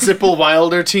 Oh, the Zippel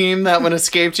Wilder team? That one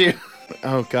escaped you?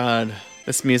 Oh, God.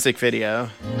 This music video. Is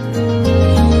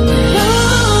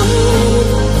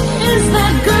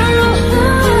that girl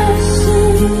I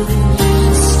see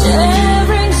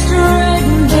staring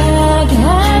straight back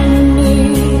at me?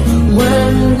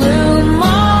 When will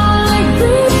my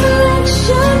reflection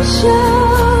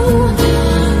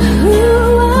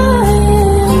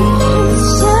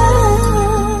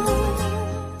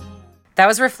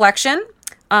was Reflection.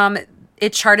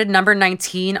 It charted number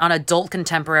 19 on Adult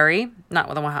Contemporary, not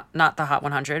the Hot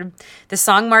 100. The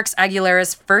song marks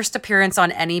Aguilera's first appearance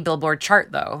on any Billboard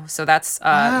chart, though. So that's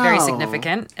very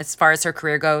significant as far as her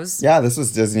career goes. Yeah, this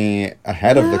was Disney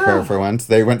ahead of the curve for once.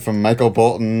 They went from Michael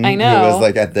Bolton, I who know. was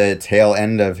like at the tail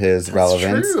end of his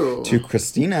relevance, true. to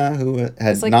Christina, who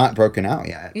had not broken out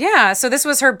yet. Yeah, so this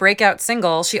was her breakout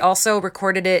single. She also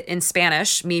recorded it in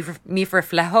Spanish, Mi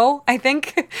Reflejo, I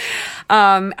think.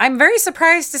 I'm very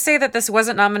surprised to say that this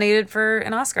wasn't nominated for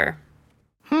an Oscar.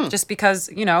 Just because,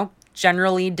 you know,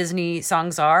 generally Disney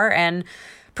songs are. And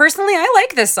personally, I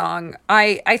like this song.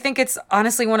 I think it's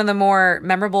honestly one of the more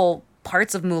memorable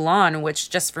parts of Mulan, which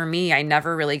just for me, I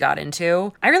never really got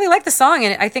into. I really like the song,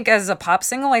 and I think as a pop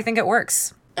single, I think it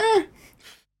works.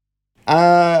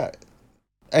 I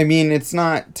mean, it's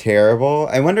not terrible.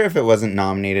 I wonder if it wasn't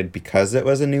nominated because it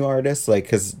was a new artist, like,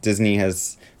 because Disney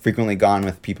has frequently gone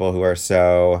with people who are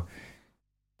so...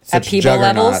 At such Peebo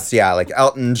juggernauts. levels? Yeah, like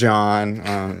Elton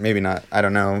John. Maybe not. I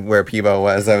don't know where Peebo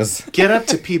was. Get up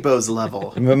to Peebo's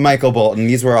level. But Michael Bolton.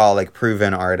 These were all like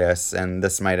proven artists, and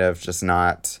this might have just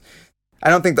not. I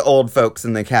don't think the old folks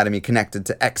in the Academy connected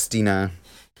to Xtina.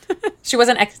 She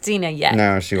wasn't Xtina yet.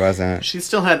 No, she wasn't. She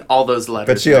still had all those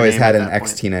letters. But she in her always name had at an that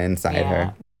point. Xtina inside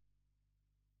Yeah.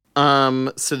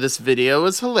 her. So this video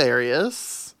is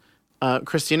hilarious.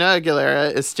 Christina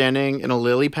Aguilera is standing in a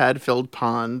lily pad-filled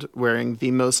pond wearing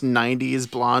the most 90s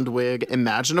blonde wig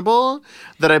imaginable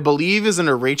that I believe is in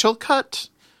a Rachel cut.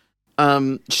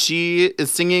 She is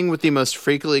singing with the most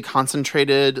freakily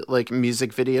concentrated, like,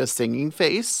 music video singing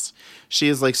face. She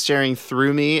is, like, staring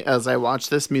through me as I watch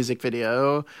this music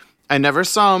video. I never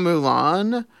saw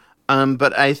Mulan,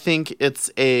 but I think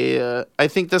I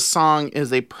think this song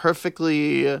is a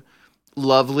perfectly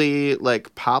lovely,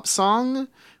 like, pop song.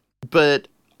 But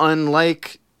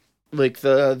unlike, like,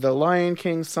 the Lion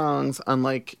King songs,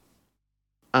 unlike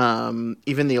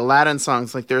even the Aladdin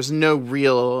songs, like, there's no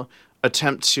real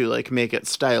attempt to, like, make it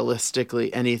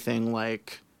stylistically anything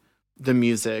like the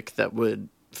music that would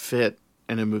fit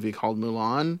in a movie called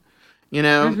Mulan, you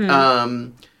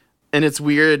know? And it's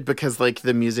weird because, like,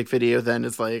 the music video then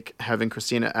is, like, having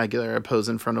Christina Aguilera pose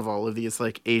in front of all of these,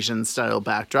 like, Asian-style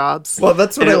backdrops. Well,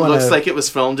 that's what and I it wanna- looks like it was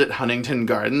filmed at Huntington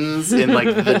Gardens in,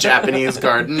 like, the Japanese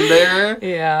garden there.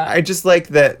 Yeah. I just like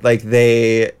that, like,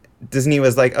 Disney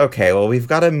was like, okay, well, we've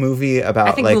got a movie about,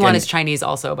 I think like, Mulan is Chinese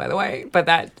also, by the way, but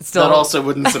that still... That also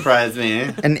wouldn't surprise me.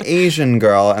 an Asian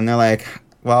girl, and they're like,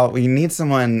 well, we need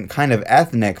someone kind of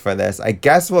ethnic for this. I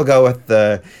guess we'll go with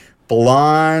the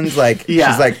blonde, like,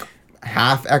 Yeah. she's, like,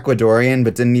 half Ecuadorian,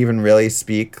 but didn't even really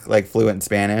speak, like, fluent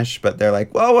Spanish. But they're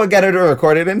like, well, we'll get her to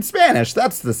record it in Spanish.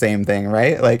 That's the same thing,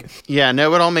 right? Like, Yeah,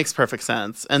 no, it all makes perfect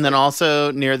sense. And then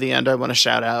also, near the end, I want to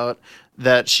shout out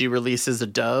that she releases a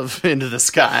dove into the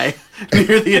sky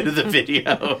near the end of the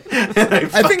video. And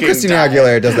I think Christina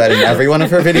Aguilera does that in every one of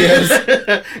her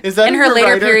videos. Is that In her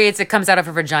later writer? periods, it comes out of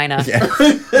her vagina.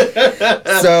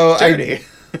 So Dirty.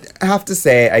 I have to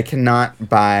say, I cannot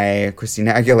buy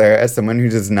Christina Aguilera as someone who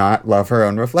does not love her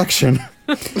own reflection.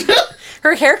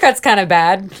 Her haircut's kind of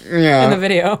bad Yeah. in the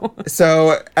video.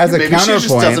 So, as a Maybe she counterpoint,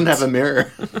 just doesn't have a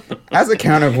mirror. as a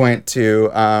counterpoint to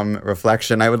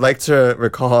Reflection, I would like to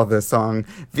recall the song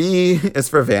V is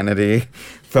for Vanity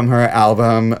from her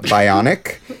album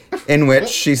Bionic, in which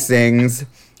she sings,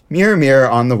 "Mirror, mirror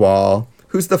on the wall,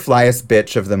 who's the flyest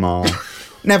bitch of them all?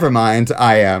 Never mind,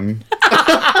 I am.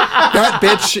 That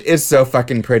bitch is so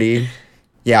fucking pretty.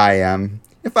 Yeah, I am.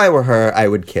 If I were her, I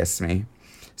would kiss me."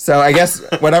 So I guess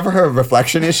whatever her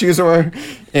reflection issues were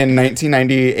in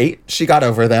 1998, she got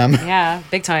over them. Yeah,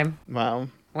 big time. Wow.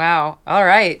 Wow. All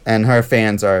right. And her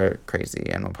fans are crazy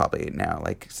and will probably now,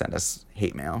 like, send us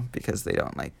hate mail because they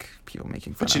don't like people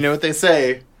making fun But of. you know what they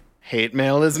say? Hate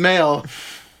mail is mail.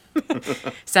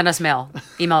 Send us mail.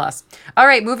 Email us. All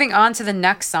right, moving on to the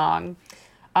next song.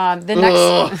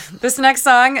 This next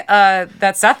song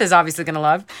that Seth is obviously going to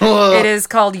love. It is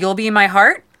called You'll Be My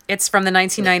Heart. It's from the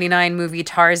 1999 movie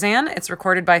Tarzan. It's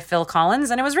recorded by Phil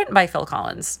Collins, and it was written by Phil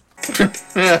Collins.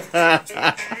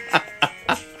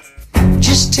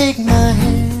 Just take my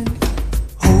hand,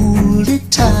 hold it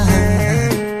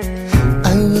tight.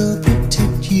 I will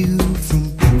protect you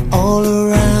from all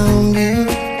around you.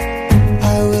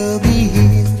 I will be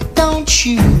here, don't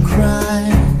you cry.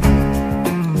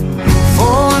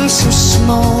 For one so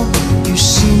small, you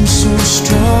seem so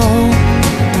strong.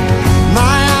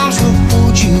 My arms will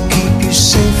hold you, keep you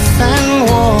safe and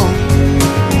warm.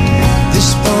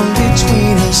 This bond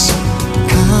between us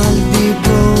can't be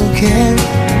broken.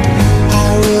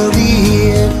 I will be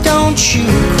here, don't you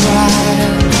cry.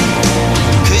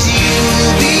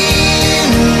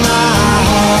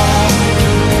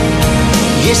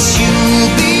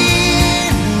 You'll be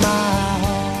in my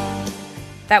heart.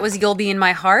 That was You'll Be in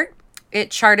My Heart.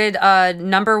 It charted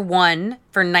number 1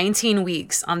 for 19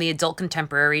 weeks on the adult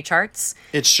contemporary charts.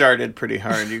 It charted pretty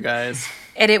hard, you guys.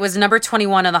 And it was number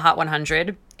 21 on the Hot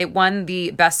 100. It won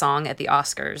the best song at the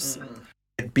Oscars.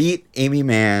 It beat Amy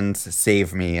Mann's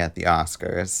Save Me at the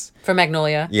Oscars. For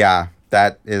Magnolia. Yeah,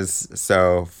 that is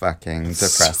so fucking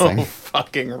depressing. So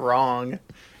fucking wrong.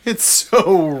 It's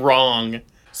so wrong.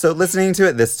 So listening to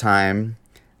it this time,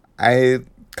 I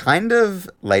kind of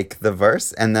like the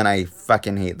verse, and then I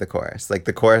fucking hate the chorus. Like,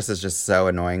 the chorus is just so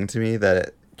annoying to me that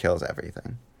it kills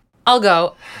everything. I'll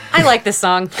go. I like this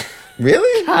song.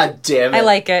 Really? God damn it. I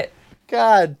like it.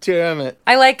 God damn it.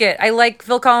 I like it. I like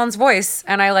Phil Collins' voice,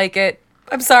 and I like it.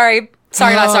 I'm sorry.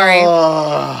 Sorry, not sorry.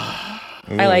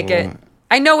 I like it.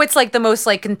 I know it's like the most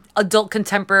like adult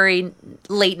contemporary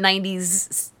late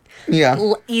 90s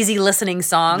Yeah. easy listening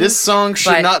song. This song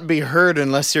should but- not be heard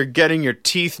unless you're getting your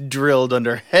teeth drilled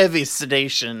under heavy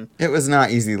sedation. It was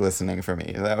not easy listening for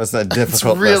me. That was a It's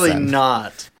difficult really listen.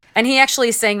 not. And he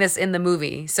actually sang this in the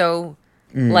movie. So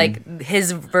like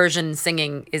his version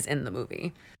singing is in the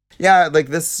movie. Yeah, like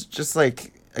this just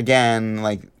like, again,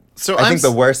 like, So I I'm think the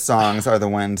s- worst songs are the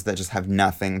ones that just have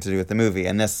nothing to do with the movie,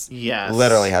 and this Yes.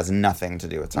 literally has nothing to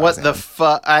do with Tarzan. What the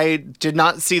fuck? I did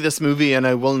not see this movie, and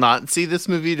I will not see this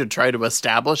movie to try to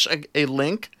establish a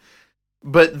link.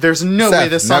 But there's no way Seth,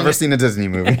 this song. never seen a Disney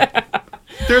movie.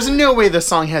 There's no way this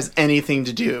song has anything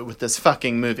to do with this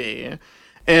fucking movie.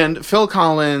 And Phil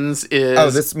Collins is.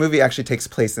 Oh, this movie actually takes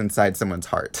place inside someone's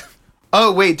heart.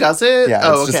 Oh wait, does it? Yeah,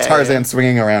 oh, it's just Tarzan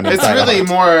swinging around It's inside a really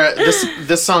heart. more.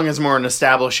 This song is more an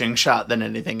establishing shot than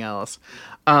anything else.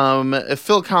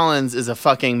 Phil Collins is a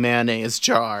fucking mayonnaise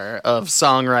jar of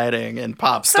songwriting and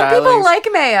pop Some styling. people like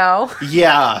Mayo.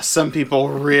 Yeah, some people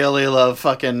really love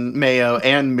fucking Mayo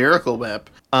and Miracle Whip.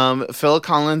 Phil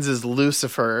Collins is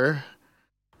Lucifer.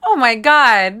 Oh my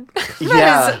god.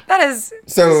 Yeah. That is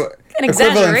So, an equivalency,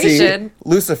 exaggeration.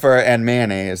 Lucifer and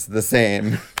mayonnaise, the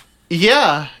same.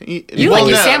 Yeah. You like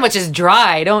your sandwiches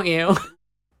dry, don't you?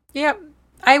 Yep.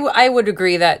 I would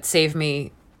agree that Save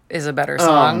Me is a better Oh,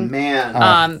 song. man.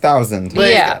 1,000 times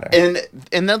yeah. better.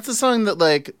 And that's the song that,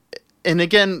 like, and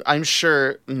again, I'm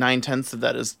sure 9/10 of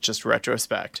that is just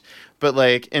retrospect. But,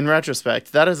 like, in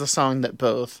retrospect, that is a song that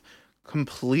both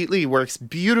completely works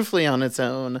beautifully on its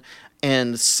own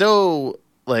and so,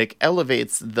 like,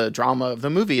 elevates the drama of the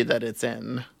movie that it's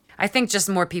in. I think just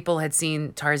more people had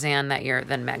seen Tarzan that year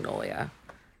than Magnolia.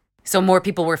 So more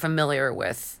people were familiar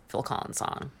with Phil Collins'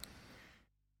 song.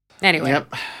 Anyway.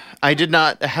 Yep. I did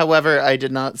not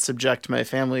subject my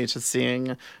family to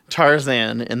seeing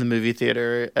Tarzan in the movie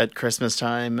theater at Christmas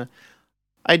time.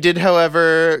 I did,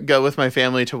 however, go with my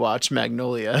family to watch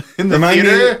Magnolia in the Remind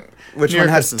theater. me, which near one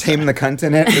has Christmas Tame time. the Cunt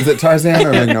in it? Is it Tarzan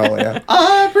or Magnolia?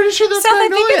 I'm pretty sure that's Seth, I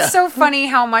Magnolia. think it's so funny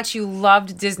how much you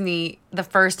loved Disney the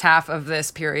first half of this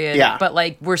period, Yeah. but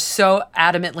like we're so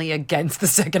adamantly against the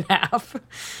second half.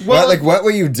 What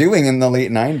were you doing in the late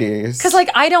 90s? Because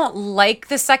like I don't like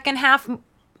the second half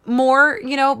more,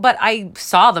 you know, but I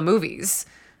saw the movies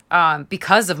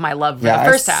because of my love for the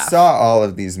first I half. saw all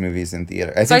of these movies in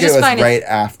theater. I So I think it just was find right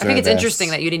after I think it's this. interesting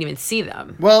that you didn't even see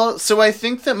them. Well, so I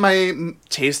think that my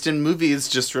taste in movies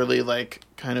just really, like,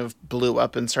 kind of blew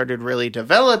up and started really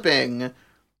developing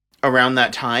around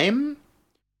that time.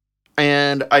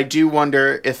 And I do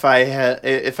wonder if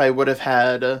I would have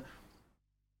had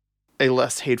a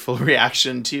less hateful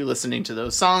reaction to listening to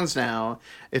those songs now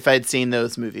if I'd seen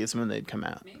those movies when they'd come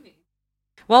out.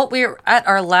 Well, we're at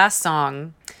our last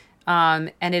song,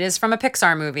 and it is from a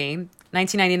Pixar movie,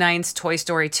 1999's Toy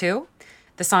Story 2.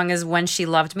 The song is When She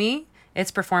Loved Me.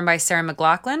 It's performed by Sarah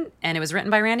McLachlan, and it was written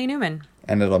by Randy Newman.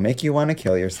 And it'll make you want to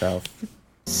kill yourself.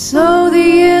 So the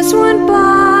years went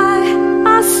by,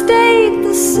 I stayed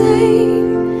the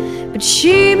same, but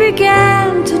she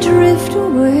began to drift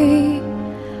away.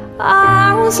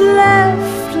 I was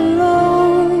left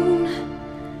alone.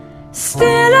 Still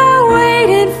I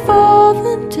waited for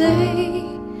the day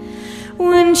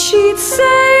when she'd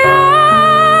say,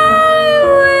 I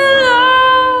will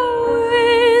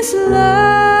always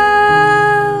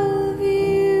love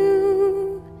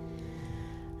you.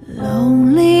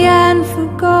 Lonely and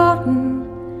forgotten,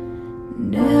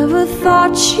 never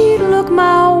thought she'd look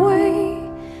my way.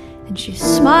 And she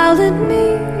smiled at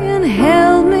me and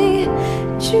held me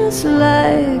just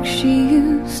like she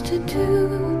used to do.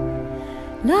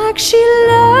 Like she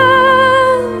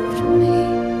loved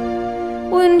me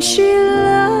when she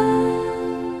loved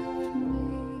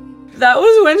me. That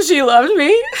was When She Loved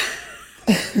Me.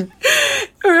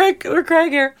 we're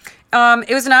crying here.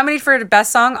 It was nominated for the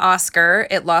Best Song Oscar.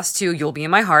 It lost to You'll Be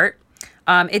in My Heart.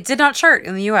 It did not chart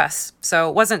in the U.S., so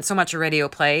it wasn't so much a radio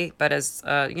play, but as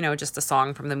just a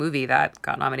song from the movie that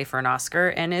got nominated for an Oscar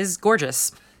and is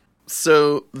gorgeous.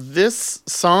 So this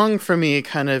song for me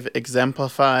kind of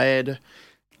exemplified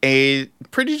a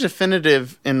pretty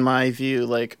definitive, in my view,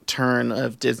 like turn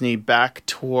of Disney back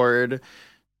toward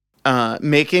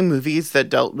making movies that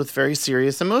dealt with very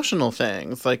serious emotional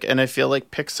things. And I feel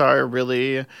like Pixar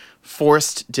really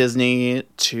forced Disney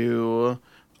to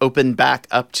open back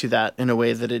up to that in a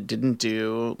way that it didn't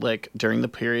do during the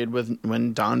period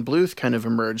when Don Bluth kind of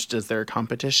emerged as their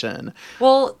competition.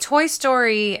 Well, Toy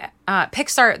Story,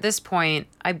 Pixar at this point,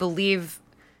 I believe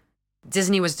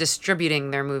Disney was distributing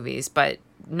their movies, but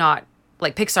not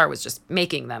Pixar was just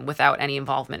making them without any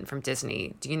involvement from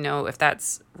Disney. Do you know if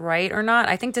that's right or not?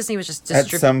 I think Disney was just At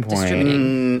some point.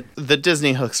 distributing. The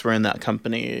Disney hooks were in that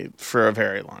company for a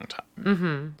very long time.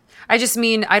 Mm-hmm. I just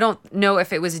mean, I don't know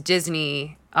if it was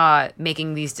Disney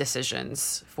making these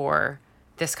decisions for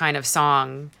this kind of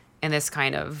song and this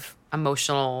kind of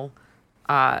emotional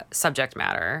subject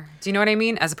matter. Do you know what I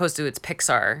mean? As opposed to it's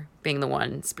Pixar being the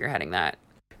one spearheading that.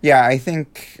 Yeah, I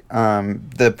think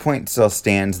the point still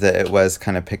stands that it was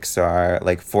kind of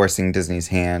Pixar, forcing Disney's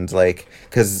hand,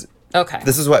 because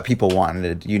this is what people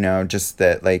wanted, just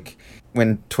that,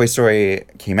 when Toy Story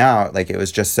came out, it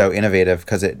was just so innovative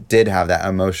because it did have that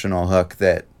emotional hook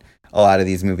that a lot of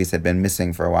these movies had been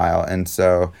missing for a while. And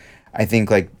so I think,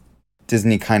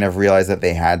 Disney kind of realized that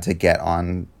they had to get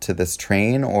on to this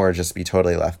train or just be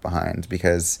totally left behind,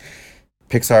 because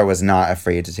Pixar was not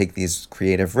afraid to take these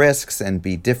creative risks and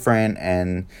be different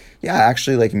and,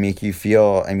 actually, make you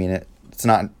feel, it's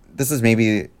not, this is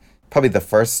probably the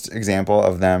first example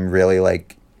of them really,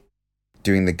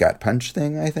 doing the gut punch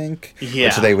thing, I think. Yeah.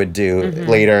 Which they would do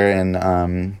later in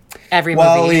Every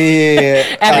WALL-E,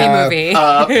 movie. Every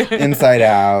movie. Inside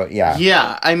Out, yeah.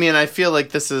 Yeah, I feel like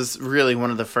this is really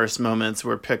one of the first moments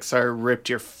where Pixar ripped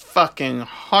your fucking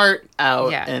heart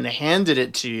out and handed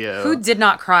it to you. Who did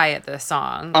not cry at this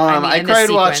song? I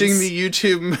cried watching the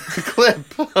YouTube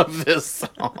clip of this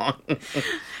song.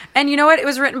 And you know what? It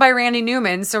was written by Randy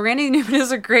Newman. So Randy Newman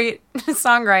is a great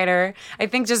songwriter. I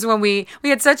think just when we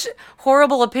had such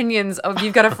horrible opinions of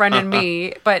You've Got a Friend in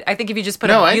Me, but I think if you just put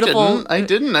a beautiful... I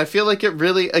didn't. I feel like it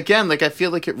really, again, I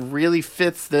feel like it really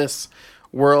fits this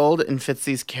world and fits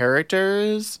these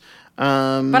characters.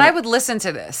 But I would listen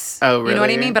to this. Oh, really? You know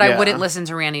what I mean? But I wouldn't listen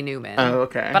to Randy Newman. Oh,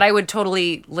 okay. But I would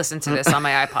totally listen to this on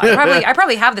my iPod. I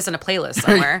probably have this in a playlist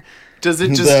somewhere. Does it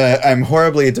just... I'm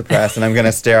horribly depressed and I'm going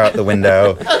to stare out the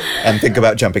window and think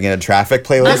about jumping in a traffic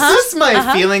playlist. Is this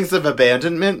my feelings of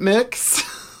abandonment mix?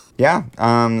 Yeah,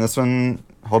 this one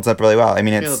holds up really well.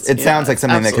 It sounds like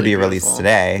something that could be released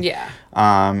today. Yeah.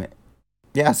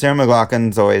 Sarah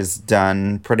McLachlan's always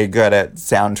done pretty good at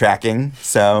soundtracking,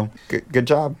 so good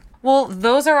job. Well,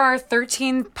 those are our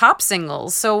 13 pop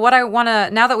singles. So what I want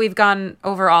to, now that we've gone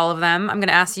over all of them, I'm going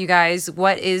to ask you guys,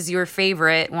 what is your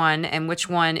favorite one and which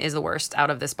one is the worst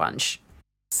out of this bunch?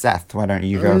 Seth, why don't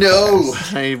you go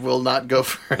first? I will not go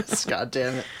first. God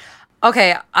damn it.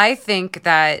 Okay, I think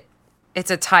that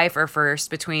it's a tie for first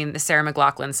between the Sarah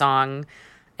McLachlan song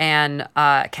and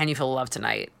Can You Feel the Love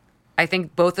Tonight? I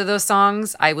think both of those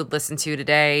songs I would listen to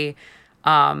today.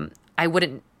 I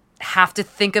wouldn't have to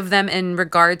think of them in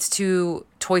regards to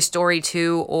Toy Story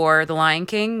 2 or The Lion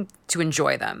King to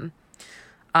enjoy them.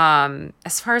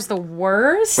 As far as the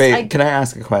worst... Wait, can I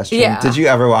ask a question? Yeah. Did you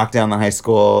ever walk down the high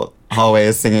school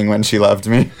hallways singing When She Loved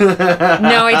Me? No,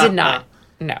 I did not.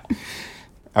 No.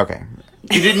 Okay.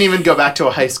 You didn't even go back to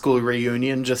a high school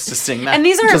reunion just to sing that? And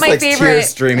these aren't Just my favorite... tears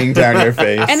streaming down your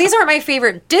face. And these aren't my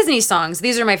favorite Disney songs.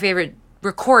 These are my favorite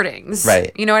recordings.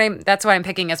 Right. You know what that's what I'm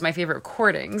picking as my favorite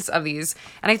recordings of these.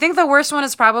 And I think the worst one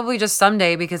is probably just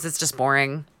Someday because it's just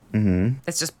boring. Mm-hmm.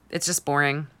 It's just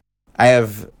boring. I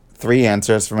have 3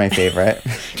 answers for my favorite.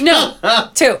 No,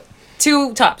 2.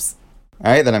 2 tops.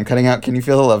 All right, then I'm cutting out Can You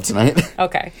Feel the Love Tonight?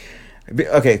 Okay.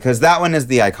 Okay, because that one is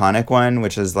the iconic one,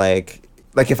 which is like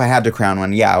if I had to crown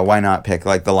one, yeah, why not pick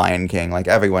The Lion King?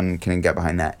 Everyone can get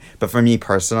behind that. But for me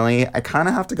personally, I kind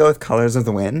of have to go with Colors of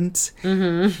the Wind /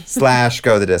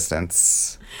 Go the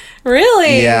Distance.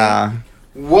 Really? Yeah.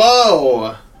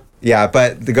 Whoa! Yeah,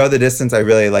 but the Go the Distance, I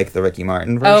really like the Ricky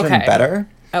Martin version better.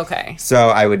 Okay. So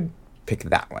I would pick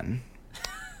that one.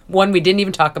 One we didn't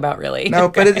even talk about, really. No,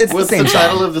 but it's What's the same the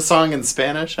title song. of the song in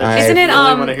Spanish? Isn't it,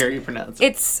 really want to hear you pronounce it.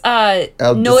 It's, no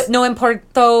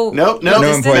importo... Nope. No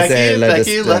importa la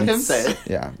Becky, let him distance. say it.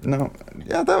 Yeah, no.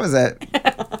 Yeah, that was it.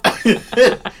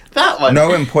 That one.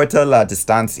 No importa la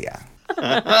distancia.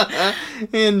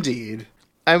 Indeed.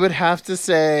 I would have to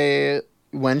say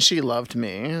When She Loved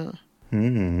Me.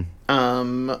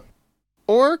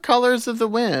 Or Colors of the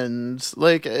Wind.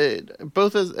 Like,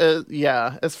 both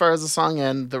as far as the song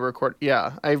and the record.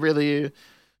 Yeah,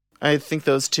 I think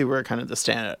those two were kind of the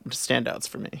standouts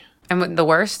for me. And the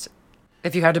worst?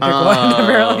 If you had to pick one,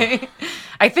 apparently.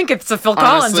 I think it's the Phil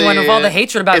Collins one of all the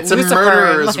hatred about Lucifer. It's a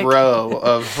murderer's row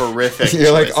of horrific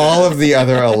You're like choices. all of the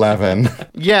other 11.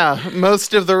 Yeah,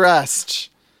 most of the rest.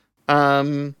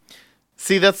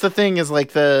 See, that's the thing is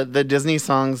like the Disney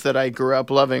songs that I grew up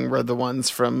loving were the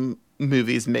ones from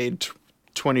movies made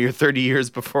 20 or 30 years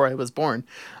before I was born.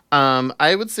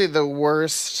 I would say the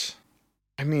worst,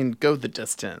 I mean, Go the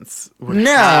Distance would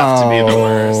have to be the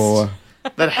worst.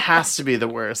 That has to be the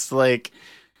worst. Like,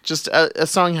 just a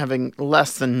song having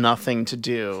less than nothing to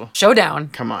do. Showdown.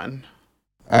 Come on.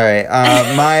 All right.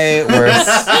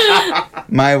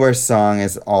 My worst song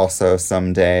is also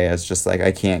Someday. It's just like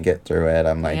I can't get through it.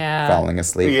 I'm like falling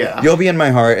asleep. Yeah. You'll Be in My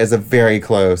Heart is a very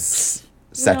close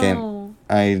second. No.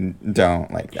 I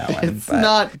don't like that one. It's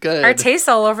not good. Our tastes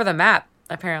all over the map,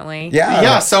 apparently.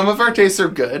 Yeah, some of our tastes are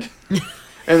good.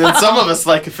 And then some of us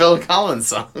like a Phil Collins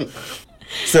song.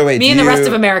 So wait, Me and the rest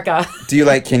of America. Do you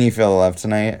like Can You Feel the Love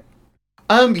Tonight?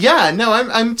 Yeah, no,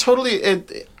 I'm totally.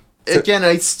 Again,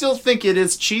 I still think it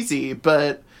is cheesy,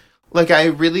 but like I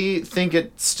really think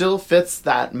it still fits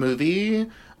that movie.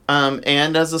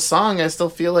 And as a song, I still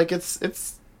feel like it's a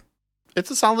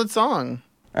solid song.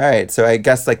 All right, so I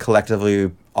guess like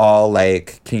collectively, all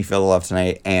like Can You Feel the Love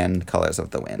Tonight and Colors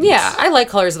of the Wind. Yeah, I like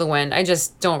Colors of the Wind. I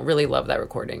just don't really love that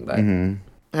recording, but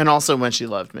And also When She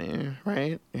Loved Me,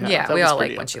 right? yeah, that we was all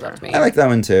pretty like When up She there. Loved Me. I like that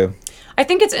one too. I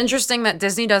think it's interesting that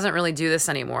Disney doesn't really do this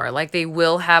anymore. Like they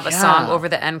will have a song over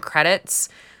the end credits.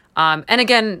 And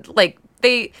again, like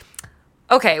they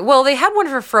had one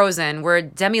for Frozen where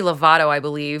Demi Lovato, I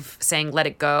believe, sang Let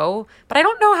It Go. But I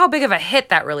don't know how big of a hit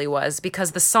that really was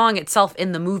because the song itself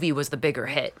in the movie was the bigger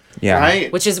hit. Yeah.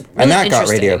 Right. Which is really And that got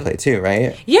interesting. radio play too,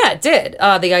 right? Yeah, it did.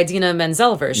 The Idina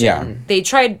Menzel version. Yeah. They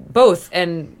tried both,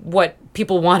 and what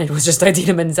people wanted was just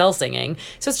Idina Menzel singing.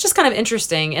 So it's just kind of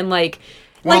interesting. And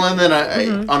Well, and then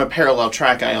I, on a parallel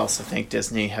track, I also think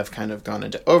Disney have kind of gone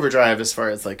into overdrive as far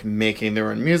as like making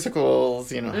their own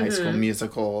musicals, High School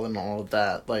Musical and all of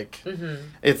that. Like,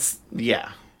 it's,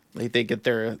 like they get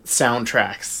their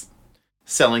soundtracks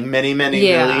selling many, many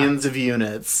millions of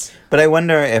units. But I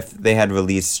wonder if they had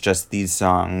released just these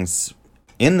songs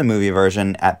in the movie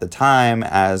version at the time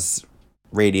as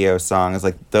radio songs,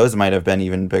 like those might have been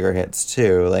even bigger hits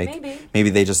too. Like maybe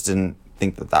they just didn't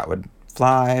think that would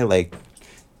fly. Like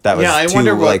that was I too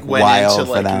wonder what like went wild into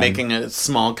for like them. making a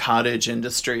small cottage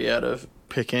industry out of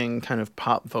picking kind of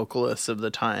pop vocalists of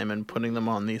the time and putting them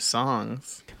on these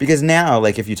songs. Because now,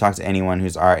 like, if you talk to anyone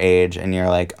who's our age and you're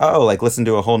like, oh, like, listen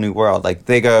to A Whole New World, like,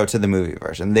 they go to the movie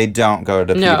version. They don't go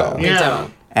to no, Peebo. they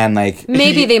don't. And, like...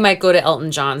 Maybe they might go to Elton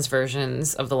John's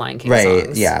versions of the Lion King right,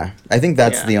 songs. yeah. I think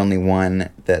that's the only one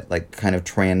that, like, kind of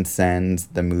transcends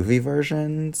the movie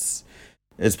versions.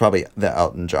 Is probably the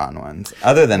Elton John ones.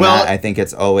 Other than that, I think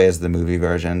it's always the movie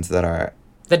versions that are...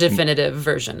 The definitive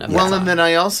version of that Well, song. and then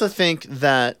I also think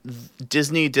that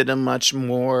Disney did a much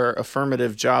more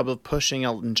affirmative job of pushing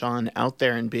Elton John out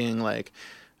there and being like,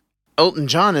 Elton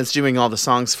John is doing all the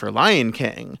songs for Lion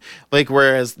King. Like,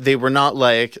 whereas they were not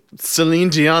like Celine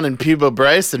Dion and Peebo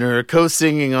Bryson are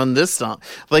co-singing on this song.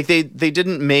 Like, they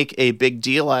didn't make a big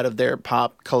deal out of their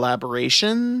pop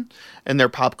collaboration and their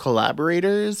pop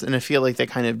collaborators. And I feel like they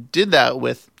kind of did that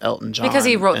with Elton John. Because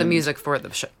he wrote the and- music for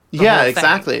the show. Yeah, whole thing.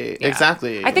 exactly. Yeah.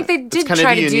 Exactly. I think they It's did kind of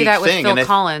try a to do unique that with thing, Phil and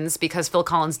Collins because Phil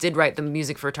Collins did write the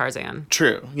music for Tarzan.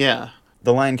 True, yeah.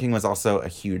 The Lion King was also a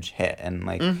huge hit, and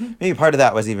like maybe part of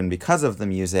that was even because of the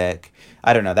music.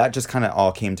 I don't know. That just kind of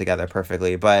all came together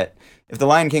perfectly. But if The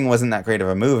Lion King wasn't that great of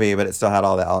a movie, but it still had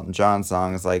all the Elton John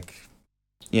songs, like,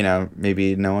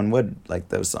 maybe no one would like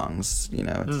those songs.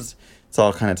 It's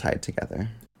all kind of tied together.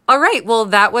 All right. Well,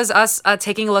 that was us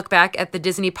taking a look back at the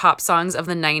Disney pop songs of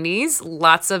the 90s.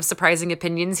 Lots of surprising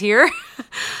opinions here.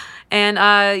 And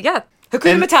Hakuna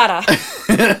Matata.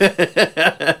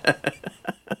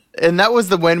 And that was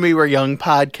the When We Were Young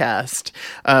podcast,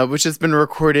 which has been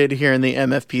recorded here in the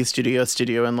MFP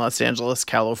studio in Los Angeles,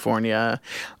 California.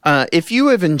 If you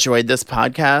have enjoyed this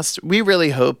podcast, we really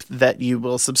hope that you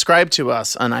will subscribe to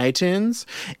us on iTunes.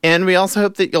 And we also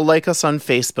hope that you'll like us on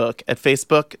Facebook at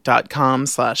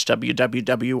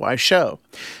facebook.com/WWWY show.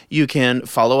 You can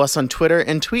follow us on Twitter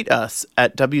and tweet us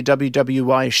at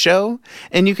WWWY show.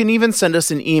 And you can even send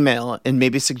us an email and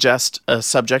maybe suggest a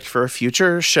subject for a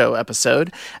future show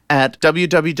episode at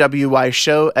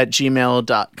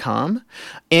wwwyshow@gmail.com.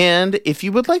 And if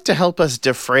you would like to help us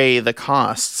defray the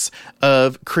costs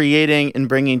of creating and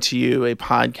bringing to you a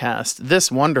podcast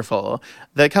this wonderful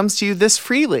that comes to you this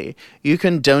freely. You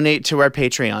can donate to our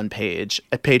Patreon page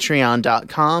at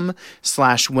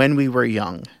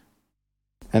patreon.com/whenwewereyoung.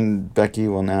 And Becky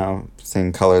will now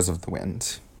sing Colors of the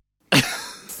Wind.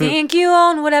 Think you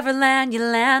own whatever land you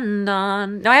land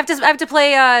on. No, I have to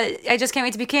play I Just Can't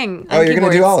Wait to Be King. Oh, you're going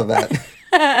to do all of that.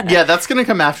 Yeah, that's going to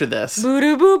come after this. Boo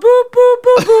boo boo boo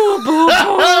boo boo boo.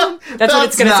 That's what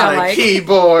it's going to sound like.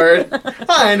 Keyboard.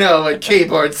 I know what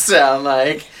keyboards sound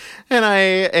like. And I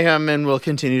am and will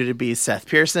continue to be Seth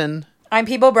Pearson. I'm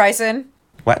Peebo Bryson.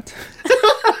 What?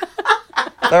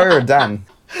 I thought we were done.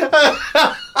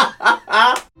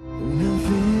 Una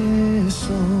vez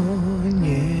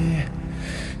soñé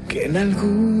que en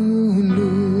algún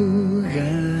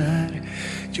lugar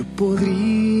yo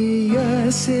podría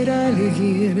ser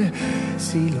alguien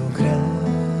si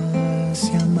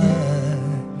lograse amar.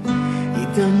 Y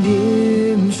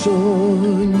también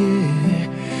soñé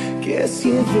que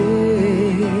si